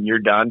everything and you're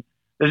done.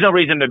 There's no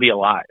reason to be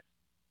alive.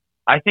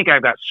 I think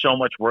I've got so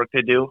much work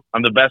to do.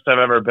 I'm the best I've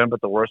ever been,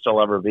 but the worst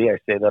I'll ever be. I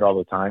say that all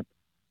the time.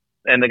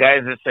 And the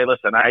guys that say,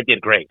 listen, I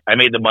did great. I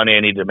made the money I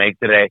need to make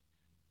today.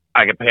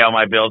 I can pay all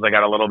my bills. I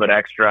got a little bit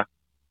extra.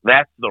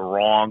 That's the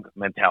wrong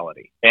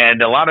mentality.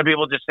 And a lot of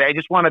people just say, I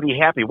just want to be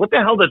happy. What the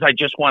hell does I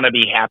just want to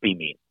be happy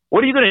mean?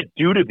 What are you going to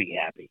do to be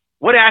happy?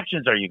 What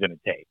actions are you going to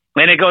take?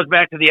 And it goes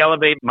back to the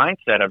elevate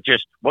mindset of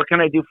just, what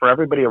can I do for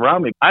everybody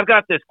around me? I've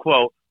got this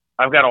quote.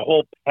 I've got a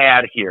whole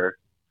pad here.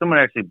 Someone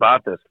actually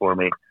bought this for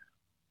me,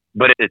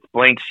 but it's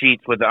blank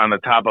sheets with on the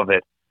top of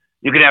it.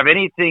 You can have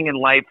anything in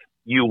life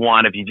you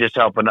want if you just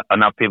help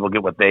enough people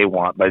get what they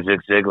want, by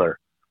Zig Ziglar.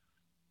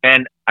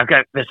 And I've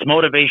got this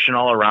motivation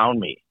all around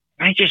me.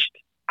 I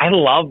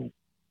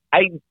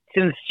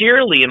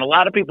sincerely, and a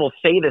lot of people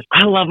say this,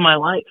 I love my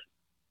life.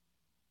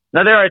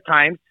 Now, there are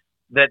times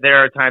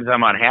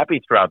I'm unhappy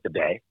throughout the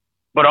day,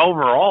 but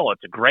overall,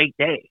 it's a great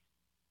day.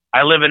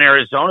 I live in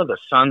Arizona. The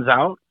sun's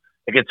out.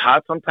 It gets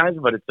hot sometimes,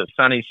 but it's a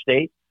sunny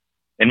state.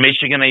 In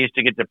Michigan, I used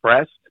to get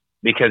depressed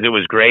because it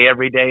was gray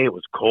every day. It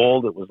was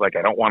cold. It was like,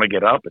 I don't want to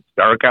get up. It's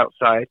dark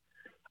outside.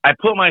 I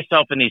put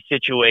myself in these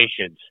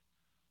situations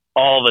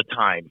all the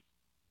time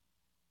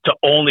to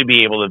only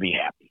be able to be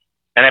happy.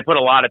 And I put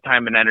a lot of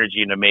time and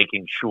energy into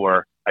making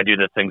sure I do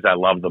the things I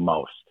love the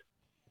most.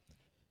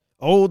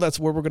 Oh, that's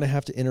where we're going to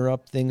have to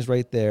interrupt things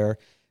right there.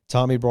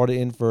 Tommy brought it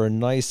in for a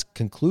nice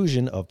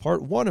conclusion of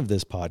part 1 of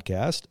this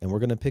podcast, and we're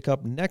going to pick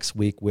up next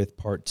week with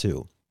part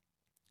 2.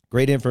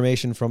 Great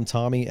information from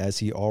Tommy, as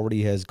he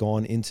already has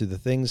gone into the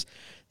things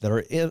that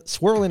are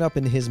swirling up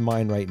in his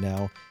mind right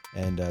now,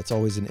 and it's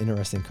always an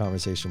interesting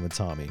conversation with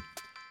Tommy.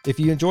 If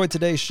you enjoyed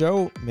today's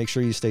show, make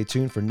sure you stay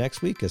tuned for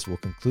next week, as we'll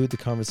conclude the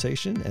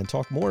conversation and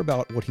talk more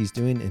about what he's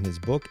doing in his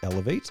book,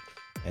 Elevate,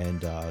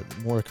 and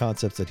more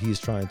concepts that he's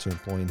trying to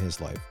employ in his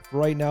life. For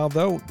right now,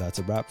 though, that's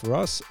a wrap for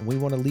us. We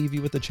want to leave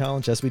you with the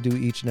challenge, as we do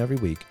each and every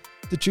week,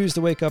 to choose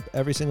to wake up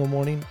every single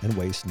morning and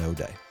waste no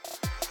day.